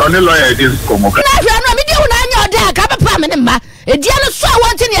around, only lawyer this komoka. Na hwa me di hu na anya oda ka papa me ne ma. E dia no so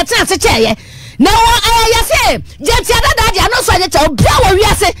want ne yetena se cheye. Na wo ya se, je ti adada dia no so je cha obia wo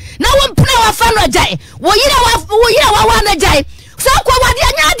wiase. Na wo mpna wa fa no jai. Wo yira wa na jai. So kwa wade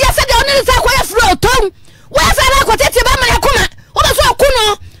anya dia se de oni se kwa fro tom. Wo sa na ko tete ba ma yakoma. Wo be so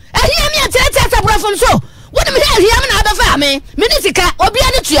kuno. Ehia mi atete asa brofom so. What am I here? I'm not a family. Minisika, or be a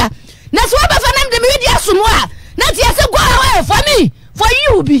tua. That's what I'm the media sumwa. Not yes, go away for me, for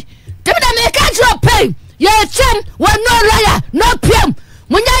you be. Tell me that make catch your pay. Your chin, one no liar, no PM.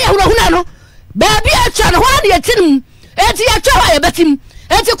 When I know, baby, a chan, one year tin. It's your choir, but him.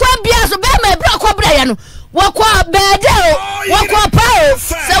 It's a quite be as a bear, my block of Brian. Walk up bad, walk up power.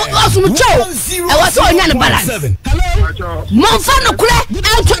 So awesome show. I was so young balance. Hello, Monfano crack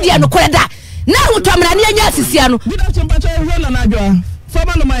out to the Anoqueda. Na utamra ni anya sisiano. Good afternoon, Pacho. Run an adwa.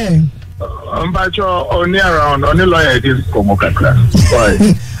 Fama no maye. Pacho, only around, only lawyer this komoka. Why?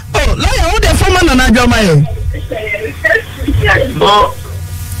 Oh, lawyer, who the fama no adwa maye? No.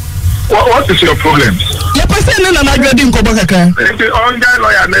 What is your problem? Ya pese na adwa di komoka ka. The only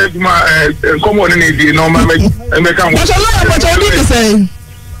lawyer na ma komo ni di no ma me kan. Pacho lawyer, Pacho di ke say.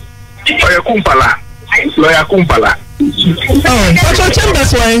 Lawyer kumpala. Lawyer kumpala. Oh, Pacho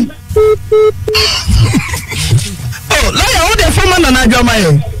chambers why? Oh, lawyer, who the former Nanajo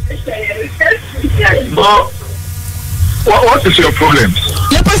Mayo? What is your problem?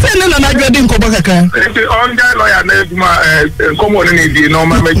 Your person in Nanajo didn't go back. The only lawyer named my common in the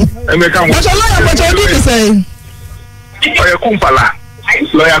normal American. What's a lawyer? What I did say? Lawyer Kumpala.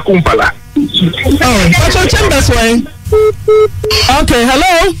 Lawyer Kumpala. Oh, what's your chambers way? Okay,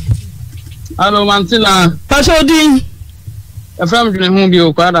 hello. Hello, Mantina. Pacho D. A family whom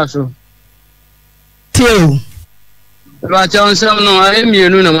you quite so. Till Racha some no, I am you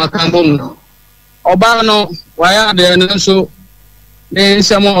know, Macambon. Obano, why are there no so? Then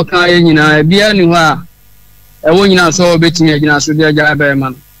some more kind in a beer new ha. A woman saw betting against the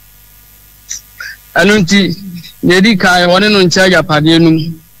Jaberman. Anunti, Nedika, one on charge of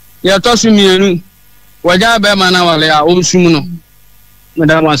Padianum. You are tossing me, Wajaberman, our own Sumuno.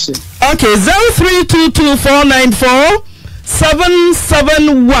 Madame was okay,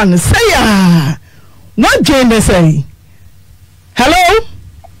 0322494771. Say ya. What game they say? Hello?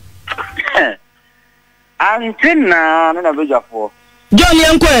 AUNTIE NAA no na beja for. John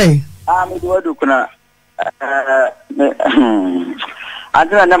Yankwe. Me do do kuna.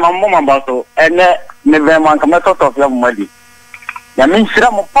 AUNTIE NAA mammo mambaso ene me be man kamato to ya mali. Ya min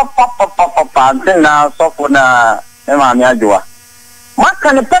sira mo papa AUNTIE NAA so for na e ma mi ajoa.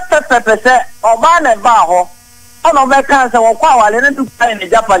 Maka ni pepe se oba na ba ho. Ono be kan se wo kwa wale ne du kai ni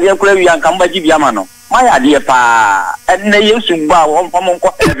Japan ye kula wi anka mbaji bia ma no. my idea pa and they used to bow on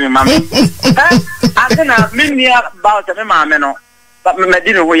every mammy. I cannot mean about a mamma, but my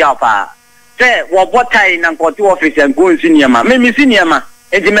dinner way up. Say, what time and got 2 office and go senior ma, maybe senior ma,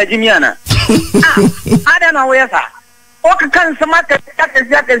 and the Magimiana. I don't know where that. What can some market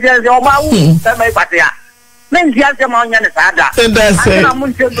is your mouth? That may but yeah. Men just among and that's it.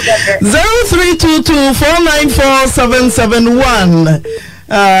 0322494771.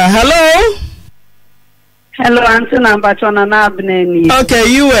 Hello. Hello, Auntie Naa, Patron Abney. Okay,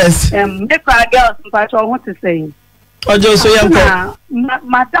 US. If I girls, Patron, what to say? Ojo so yam ko.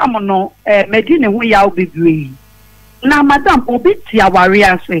 Madam no, Medina hu ya obibiri. Na madam obi ti aware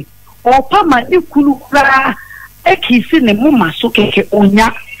ase. Opa ma ikulu kra ekisi ne muma so keke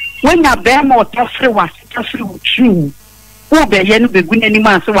onya. Wenya be ma otafre wasitafre utru. Wo be ye no begu n'anim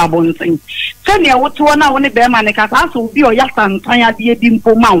ase wa bonten. Se ne woto na wo ne be ma ne kasa so obi o ya santan ade bi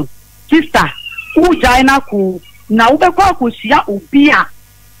mpo ma wo. Sister, wo jaina ku na wo be kwa akosia obi a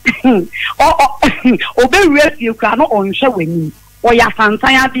Obe kra no onhwe wani o ya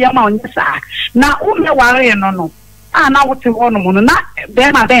santan ade ma onye sa na wo me ware no na wote ho no mo na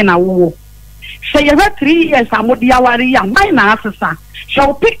be na wo say you 3 years amodi aware ya mai na asesa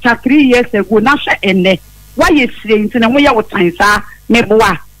show picture 3 years ago na hwe enne why you say nti na wo ya wotan sa me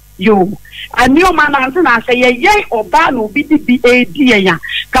boa yo ani o ma na nti na say ye oba no bi di edi ya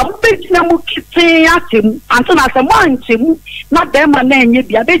ka mo be tina mo kiti atem anti na say mo antem na dem na enye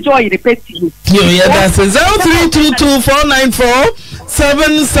bia be joy repeat you yo yeah that's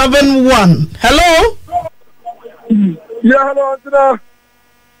 0322494771. Hello. Yeah, hello, Antina.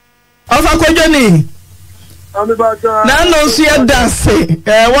 Ofa kwajoni. I'm back. Na no so ya dance.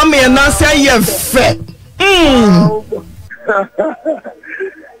 One me na say ye fe.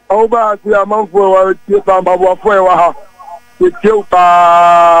 Oba si amanfo wa tie pa babo afo e wa ha. Ke tie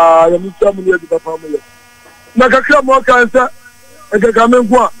pa ya mi tamu ye di family. Na kakra mo kan sa e ka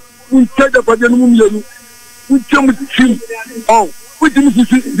menko a unche da pa de no mu yenu. Unche mu tsim. Oh, uti mi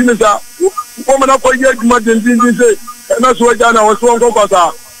sisi dinesa. O ma na ko ye aduma den say na so ja na wo so nko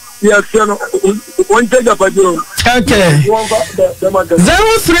kwasa. Yes, no. One take up a deal. Okay.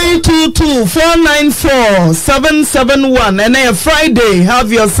 0322494771. And then Friday,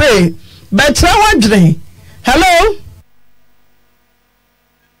 have your say. Betra Wadre. Hello?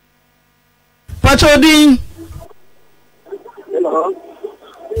 Patrodin. Hello.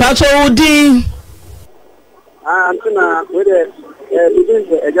 Patrodin. I'm gonna with it.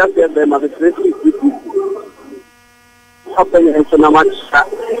 Just get them at the open and so much.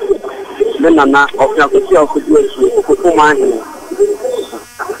 Then I'm not of the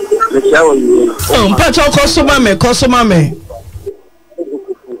oh, Pacho Kosumame.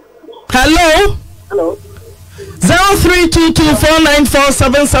 Hello? Hello.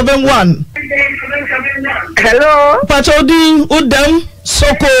 0322494771. Hello. Pacho Din Udam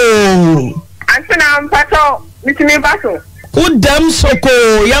Soko. Antina Pacho, Mr. Basso. Udam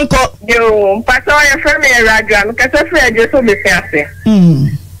Soko, Yanko. Yo, Pacho, your friend, Rajan, because I feel just so fancy.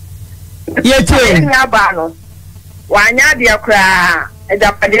 Yet, wanya dia kra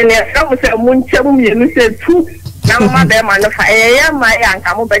ejapade ne so se munchemu mienu se tu na mama be ma no fa ya ma ya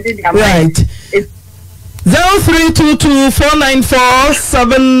nka mo bedi dia right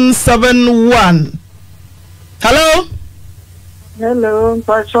 0322494771. Hello. Hello,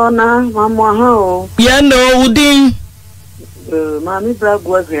 Persona, mama how? Yeah, no, Udin. Mami brag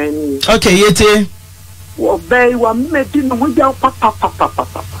was any. Okay, yete. Wo be wa medi no ja papa.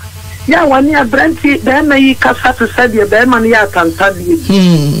 Ya wani abranti be ma yi kasa to said be ma ya tanta die.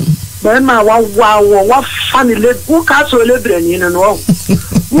 Be ma wa fani le ku ka so le brani no no.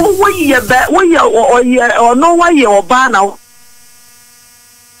 Wo ye be wo ye o no wa ye oba na.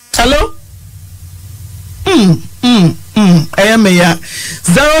 Hello? I am here.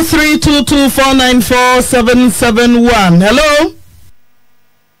 0322494771. Hello?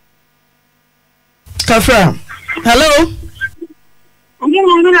 Kafra. Hello?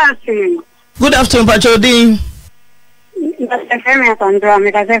 Good afternoon, Pachodin.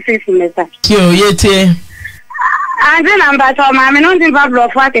 Kyo, yete. I don't know about all my non Pablo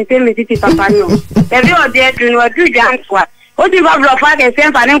Fat and tell me city papa no. If you are there to know do jump what? What if Pablo Fat and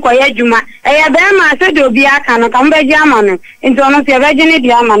send for them quiet Juma? I have said to be a can come by German into one of your virgin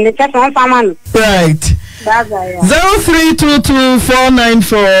German, the check on someone. Right.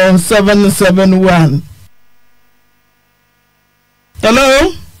 0322494771.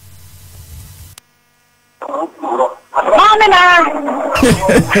 Hello?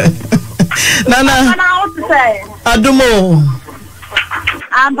 Nana. Adumo.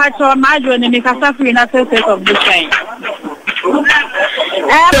 I'm Patrol Majo and the Casafi in a set of the train.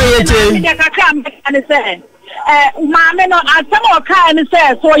 Mamma, no, I tell you, kind of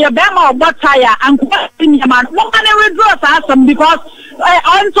says, so your bema or botaya and question your man. What can I withdraw some because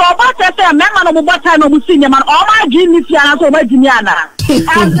on so about I say a man of botana will see man, all my genius, and so my Giniana.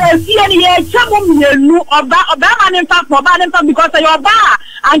 And see any trouble you or Bama in fact, for bad because of your bar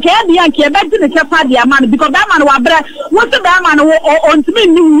and can't be and can't to the Chapadia man because Baman what's the Baman on to me,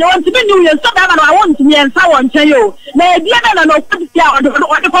 you want to be new, so Baman I want to me and so on to you. Maybe I don't know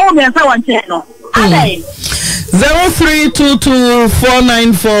what the phone and so on channel.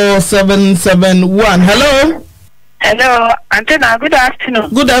 0322494771. Hello. Hello, Auntie Naa. Good afternoon.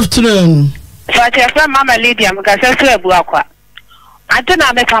 Good afternoon. So I tell Mama Lydia, I'm going to say Buakwa. Auntie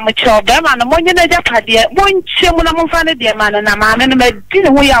Naa, me come chop them and money na Japadia. One chimuna mufane dear man and a man and me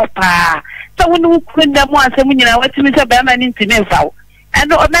didn't we out pa. So when you couldn't them once and when you know what to Mr. Berman into me foul. And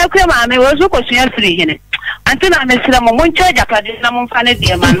no American man was looking free in it. Until I miss them one charge up at this number funny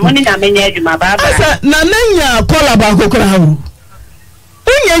dear man, money I may my baba. Nananya call about Kokra.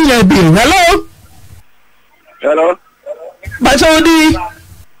 Hello. Hello. Bachodi.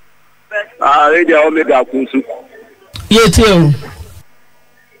 Radio Omega Kunsu. Yet you.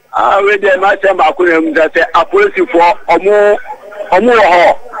 Read the match and Bakurim that a policy for Omo.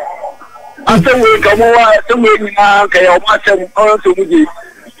 I said, we come over somewhere now, match and also with you.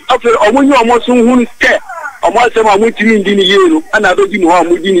 After Omo, almost soon step. Almost some of which in the year, and I don't know how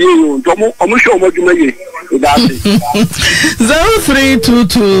much in the year. I'm sure what you may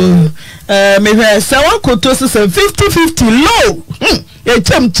 0322 maybe someone could toss us 50-50 low.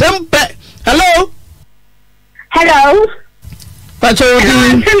 Hello. Hello.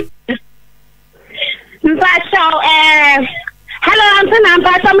 Hello, I'm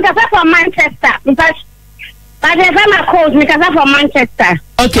from Manchester. But I'm from Manchester.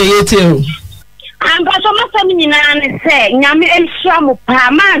 Okay, you too. I'm going to say, Yami and Shamu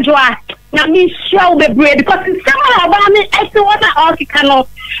Pamajua, Yami show the bread because it's somehow about me. I see what I cannot.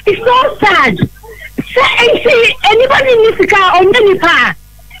 It's so sad. See, anybody needs to go on any car.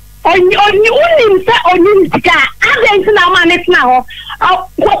 On you only say on you to go. I'm going to now manage now. So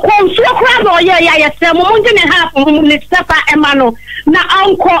crowd or yes, I'm going to have to step at Emano. Now,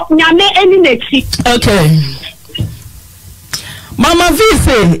 Uncle Yame any next. Okay. Mama V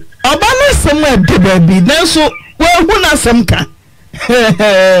say, Obama somewhere to baby. Then so, well, who knows some can?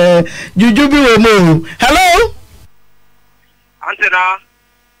 Juju be removed. Hello? Auntie Naa.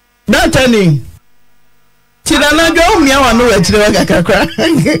 That's any. Tidana go me, I want to know where to go.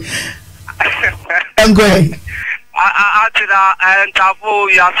 I'm going. Auntie Naa, and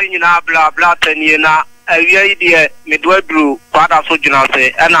Tafu, you are seeing blah blah 10 years now. A year, dear, midway blue, Pada Sojana,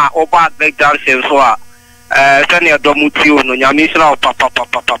 and I open back dancing so. Senior Domutio, no Yamisha,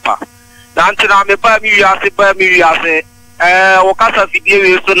 papa. Nantina, me buy me, I say, Okasa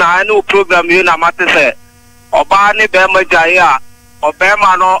video, so now I know program you na matese. Obani Bema Jaya,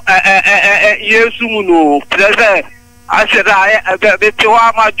 Obama no, Yesumuno, Prese. I said, I bet you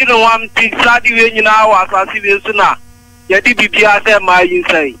are my junior one thing, Sadi, you know, as I see you sooner. Yeti Bibia, my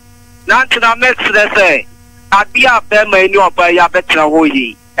insane. Nantina makes the say, Adia Bema in your by your better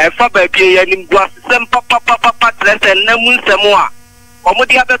way. Efa baby yanim gwa sem papa trese na mu nsemo a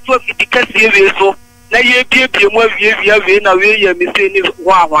omodi abeto afidikasi ewe so na ye bie mu awie na we ye mi se ni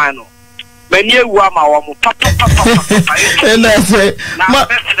hwa no mani ewu ama wo mu papa na se ma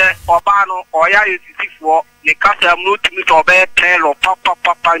bese oba no oya yesisifo ne kasa mu tumi to be telo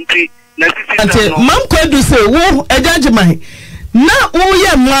papa nti na sisi no mam kwadu se wo ejajiman na wo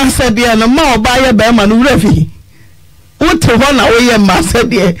ye mwansa bia no ma oba ye be ma no wurafi what one away master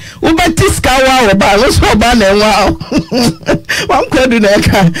dear? Ubatiska wow, but so bad and wow. One could in no,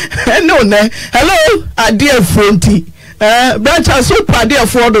 hello, a dear Fronty. Branch are so proud, dear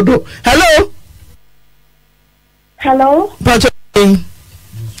Fordo. Hello, hello, Patrick.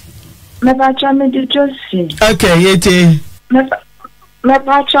 Mepacha me di Josie. Okay, yeti.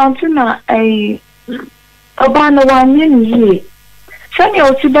 Mepacha ntuna obano wanye Sani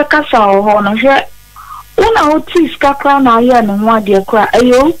otibeka sa ho no hwe una otis kakra na ya no wade kra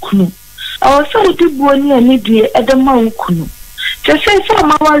ukunu so otibuo ni ani die edema ukunu se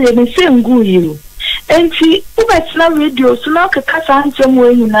ma wale ni se ngu yiro enti ubetina radio so na kasa ntem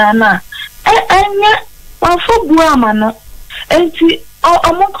we nyina na enya wafo bu amana enti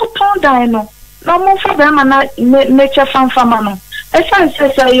omokoton dai no na mo fa be ma na meche fanfama no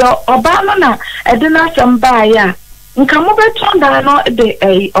se yo oba no na edina samba ya nka mo beton dai no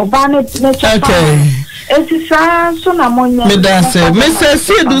de oba no meche fanfama so na monya me da say me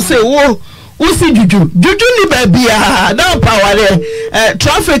say do say wo si juju ni ba bia na power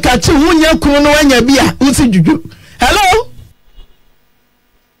traffic ati hunya kunu no anya bia wo si juju. Hello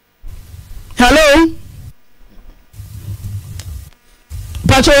Hello.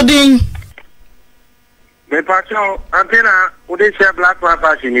 Pachoding. Me Pacho, Antina, would they share black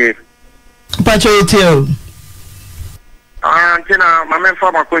papa in here? Pacho, Antina, my man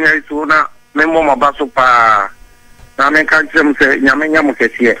for my Kunya is una, Memo Basupa, Namen Kanchum say,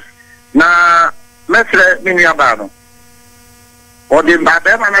 Yaminyamuke. Na, Mestre Miniabano. Or the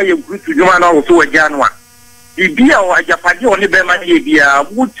Babana you go to Joanna also a Janua. The beer or Japadi only Bema beer,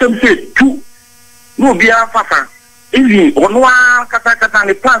 would some say two. No beer, Papa. Easy, on one Katakatan,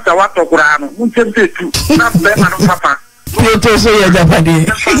 the plants are what Okurano, would some say two. Not Bema, Papa. Photo say Japadi.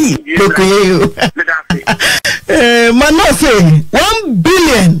 Manose, 1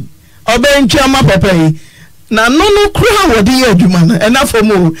 billion. Obey Chama Papa. Na no kura wodi ye adwuma na na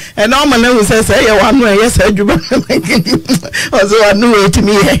fomu e na o ma na wo se se ye wanu e ye se adwuma o so wanu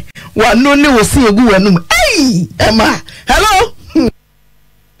etimi ye wanu ni wo se egu wanu ema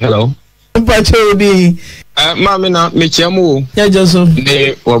hello Pachodi mama na me chiamu ya joso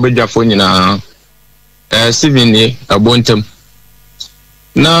ne obejafo nyina Steven ni abontem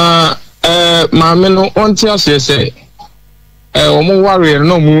na mama no onti asese omo ware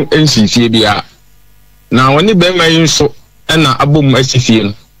no mu ensifie bia na woni be ma yinso na abom asifie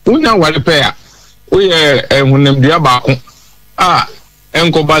no unya wale pe a oye hunamdua baako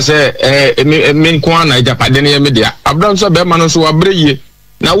enkoba se menko na japade ne media abram so be ma no so abreye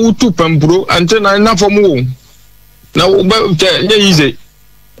na wutu pampuro ante na fom wo na wo be nye yize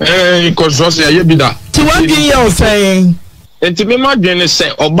kososo ya bida ti wadin ya o saying enti me ma dwen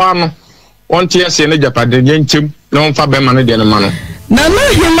se oba no wonte ase ne japade nye nchem na wonfa be ma no de ne ma no na no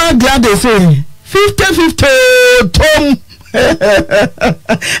hima glad say 50-50 Tom.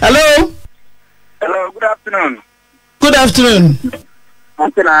 Hello. Hello, good afternoon. Good afternoon.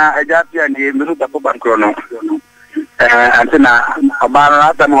 Antina, I just hear the Minuta Bankrono. Antina,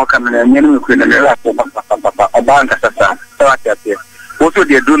 Obama, Atamo Camilla, Yenu Queen, and Obama Sasa, Sawati. Also,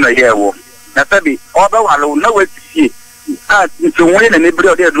 they do not hear war. Nasabi, although I will know what to see. To win and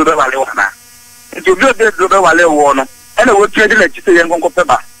everybody do the Vallewana. To build the Vallewana, and I will trade the Chitain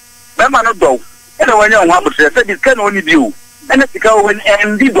Pepper. Bema no dog. And when you want to say this can only do. And it's go when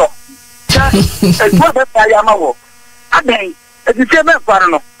and the dog. It's what I am a I think it's the same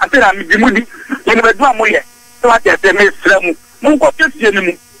parano. I said I'm the moody. You never do more yet. So I just say Miss Slamu. Mungo just you.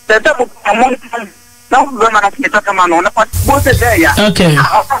 That among now when I see Takamano, what's the day? Okay.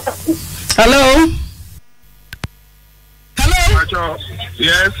 Hello. Hello.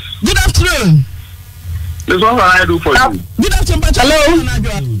 Yes. Good afternoon. This is what I do for you. Good afternoon. Hello.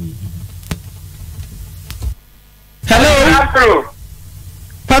 Hello.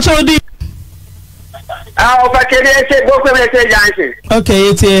 Pachodi. Okay,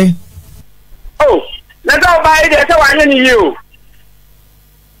 it's here. Oh, let's go buy it. That's why I need you.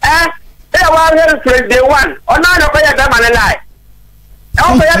 They were here day one. Or not, okay, I'm a lie.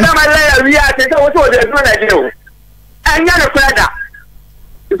 Okay, I'm a lie. We are taking what was doing like you. And you're a credit.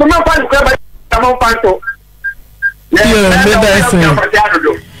 It's not fun to come I'm on Panto.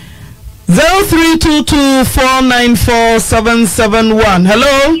 0322494771.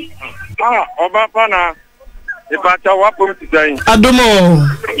 Hello. Obapana. If I tell what today. Adumo.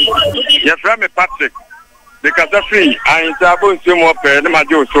 Your friend Patrick. Because I'm free. I ain't able to more pay my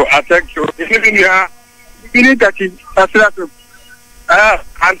Joe. So I thank you. You need that.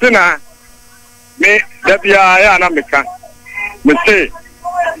 Antina. Me, that I am American. Me say,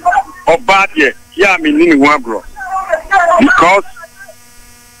 Obadie. Yeah, me need one bro. Because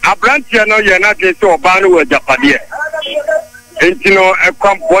a branch you know you're not getting so bad with Japan. And you know, a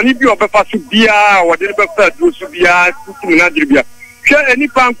company be of a Fasubia or the Buffer to Subia, Nadribia. Share any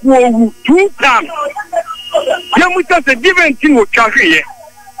panku 2 times. Yamuta a different thing with Carrier.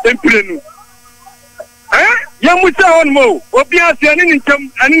 Temple. Yamuta on Mo, Obia, and in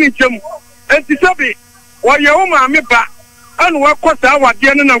Chum, and Tisabi, while your own Amiba, and what was our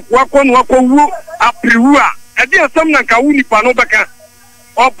Diana and Wakon Wako a Pirua. I did some Nakauni Panobaka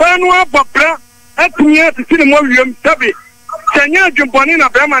or Banua Papra at me to see the William Sabi. Sanya Jumponina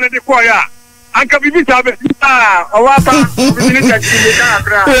Breman at the choir. And can be Sabi. Right.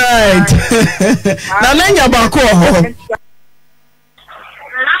 Nalenya Bako.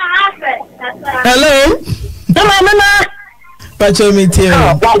 Hello. Pacho me too.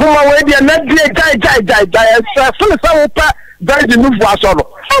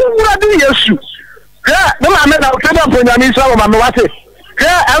 Yeah, no, I mean, I'll come up with an Israel, Mamma.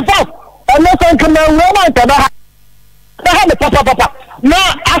 Yeah, and nothing can know I have the papa. No,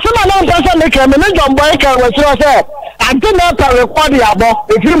 I said my own person, they came in John Boyka was yourself. I did not record the above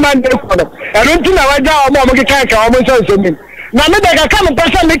if you mind for them. I don't think I went down, Mamma, almost so. na me de ka me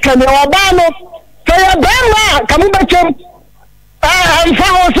pesa me kan oba no so ya bema ka mu bechem amfa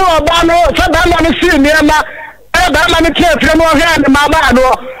ho so oba no so bema no si niema bema no tie no hwe ne mama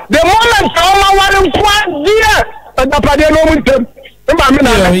no the moment I want to quite dear the party no muntem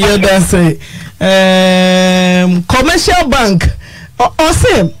yeah that's it commercial bank o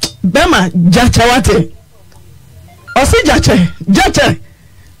say bema jacha wate o say jacha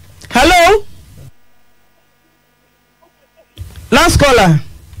hello last caller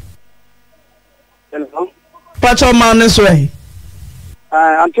hello pacho man this way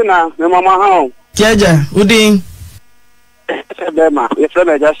Antina me mama how Tiaja udin bema if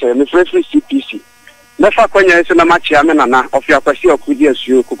me just say me free CPC nefa kwanya so na machi ame nana ofia kwasi okudi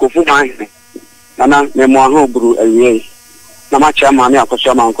asuo kokofu man nana me mo ho buru awie na machi ama me akwasi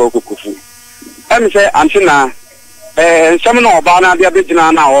ama nko kokofu em say Antina nsem na oba na bia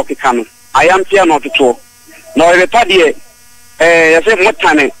begina na okeka no ayampia na ototo na oyerepa de yase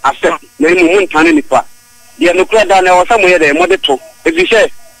motane asem na mu ntane nipa de no kura da na osamu ye de modeto ebi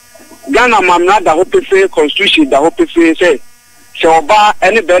say Ghana mamna da hopefe constitution da hopefe say se oba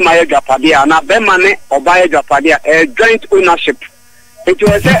ene be ma ye dwapadia na be ma ne oba ye dwapadia joint ownership it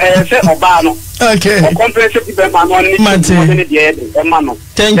was say oba no okay comprehensive be ma no ni de ma no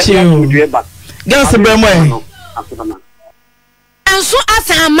thank you gas bremo Manso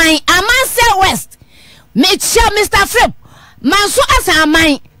asaman amanse west mecha Mr. Flip Manso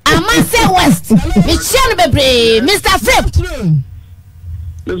asaman amanse west mecha no bebre Mr. Flip.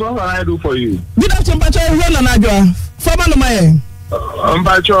 This what can I do for you? Good afternoon, Pacho. When on Adwa? Former no my.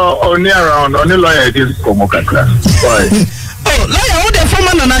 Pacho, only around, only lawyer is Komokakra. Why? Oh, lawyer, who the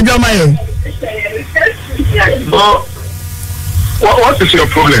former no Adwa my? What is your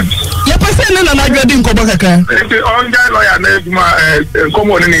problem? Your person no Adwa din Komokakra. The only lawyer name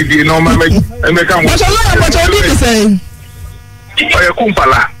come on in the normal make am. Pacho lawyer, Pacho did say. Lawyer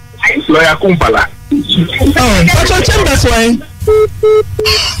Kumpala. Oh, Pacho Chambers way.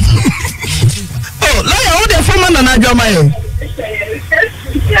 Oh, lawyer, who the former no Adwa my?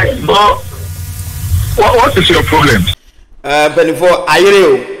 What is your problem? Benifo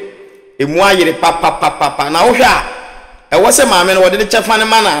ayere emu ayere papa na wo hwa e wo se maame no wo de chefa ne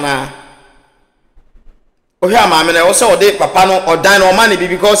mana na wo hwa maame na wo se wo de papa no odan no ma ne bi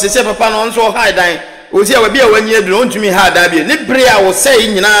because se papa no nso ha dan o se we bi a wanyi aduro ontumi ha da bi ne bre a wo se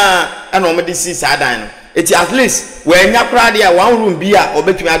nyina ana o me de si sa dan no eti at least we nya kra de a one room bi a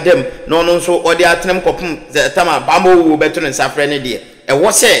obetumi adem no no nso o de atenem kopum tama bamo wo beto ne safre ne de e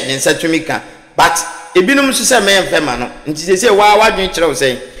wo se ne nsatumi ka but ebinum so se me mfema no nti se wa wadwen kire wo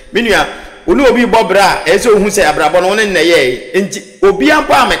se menua onu obi bobra e se ohun se abrabo no ne neye nti obi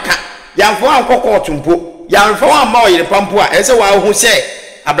ampo ameka yamfo ankoko otumpo yamfo amma oyere pampo a e se wa ohun se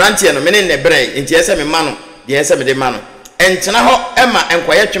abrantie no me ne bre nti e se me ma no de e se me de ma no entena ho ema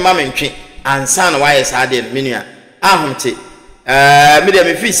enkoye twema mentwe ansa na waye saade menua ahomte me de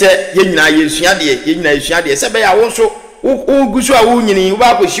me fi se ye nyina yesua de se be ya wo so wo gusu a wo nyini wo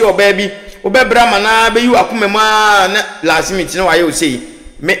ba koshi oba bi obebra mana be yu akomema na last minute na waye o sei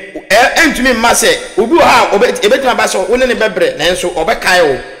me entumi ma se obi ha ebetuma ba so woni ne bebre na enso obekai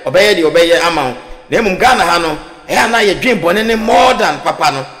o obeye de obeye ama o na emum Ghana ha no na ye dwen bone ne more than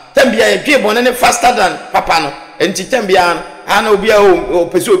papa no tambia ye dwen bone ne faster than papa no enti tambia ana obi a o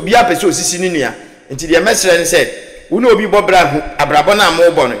peso obi a peso osisi ni nua enti de mesere ne se woni obi bobra hu abrabo na ama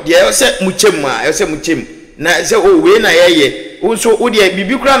obo no de ye se muchem a ye se muchem na se o we na ye unso odi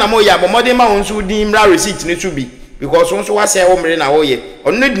bibi kura na mo ya bomode ma unso di mra receipt ne so bi because unso wa say wo mre na wo ye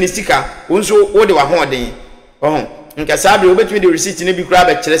onno di ne sika unso wo de wa ho den nka sabe obetumi de receipt ne bi kura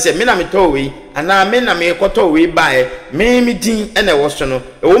ba kire se me na me to we ana me na me koto we bae me din ene wo so no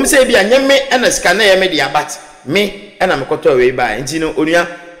e wo m say bi anye me ena sika na ye me dia but me ena me koto we bae nti no onua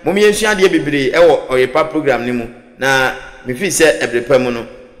mo me yensua de bebre e wo Oyerepa program ne mu na me fi se ebrepa mu no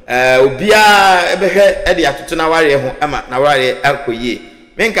obia ebehwe e de atoto na ware ho ama na ware akoyie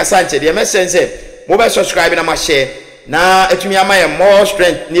menka sanche de mesense mo be subscribe na ma share na etumi ama ye more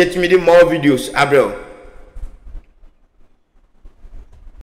strength na etumi di more videos abrel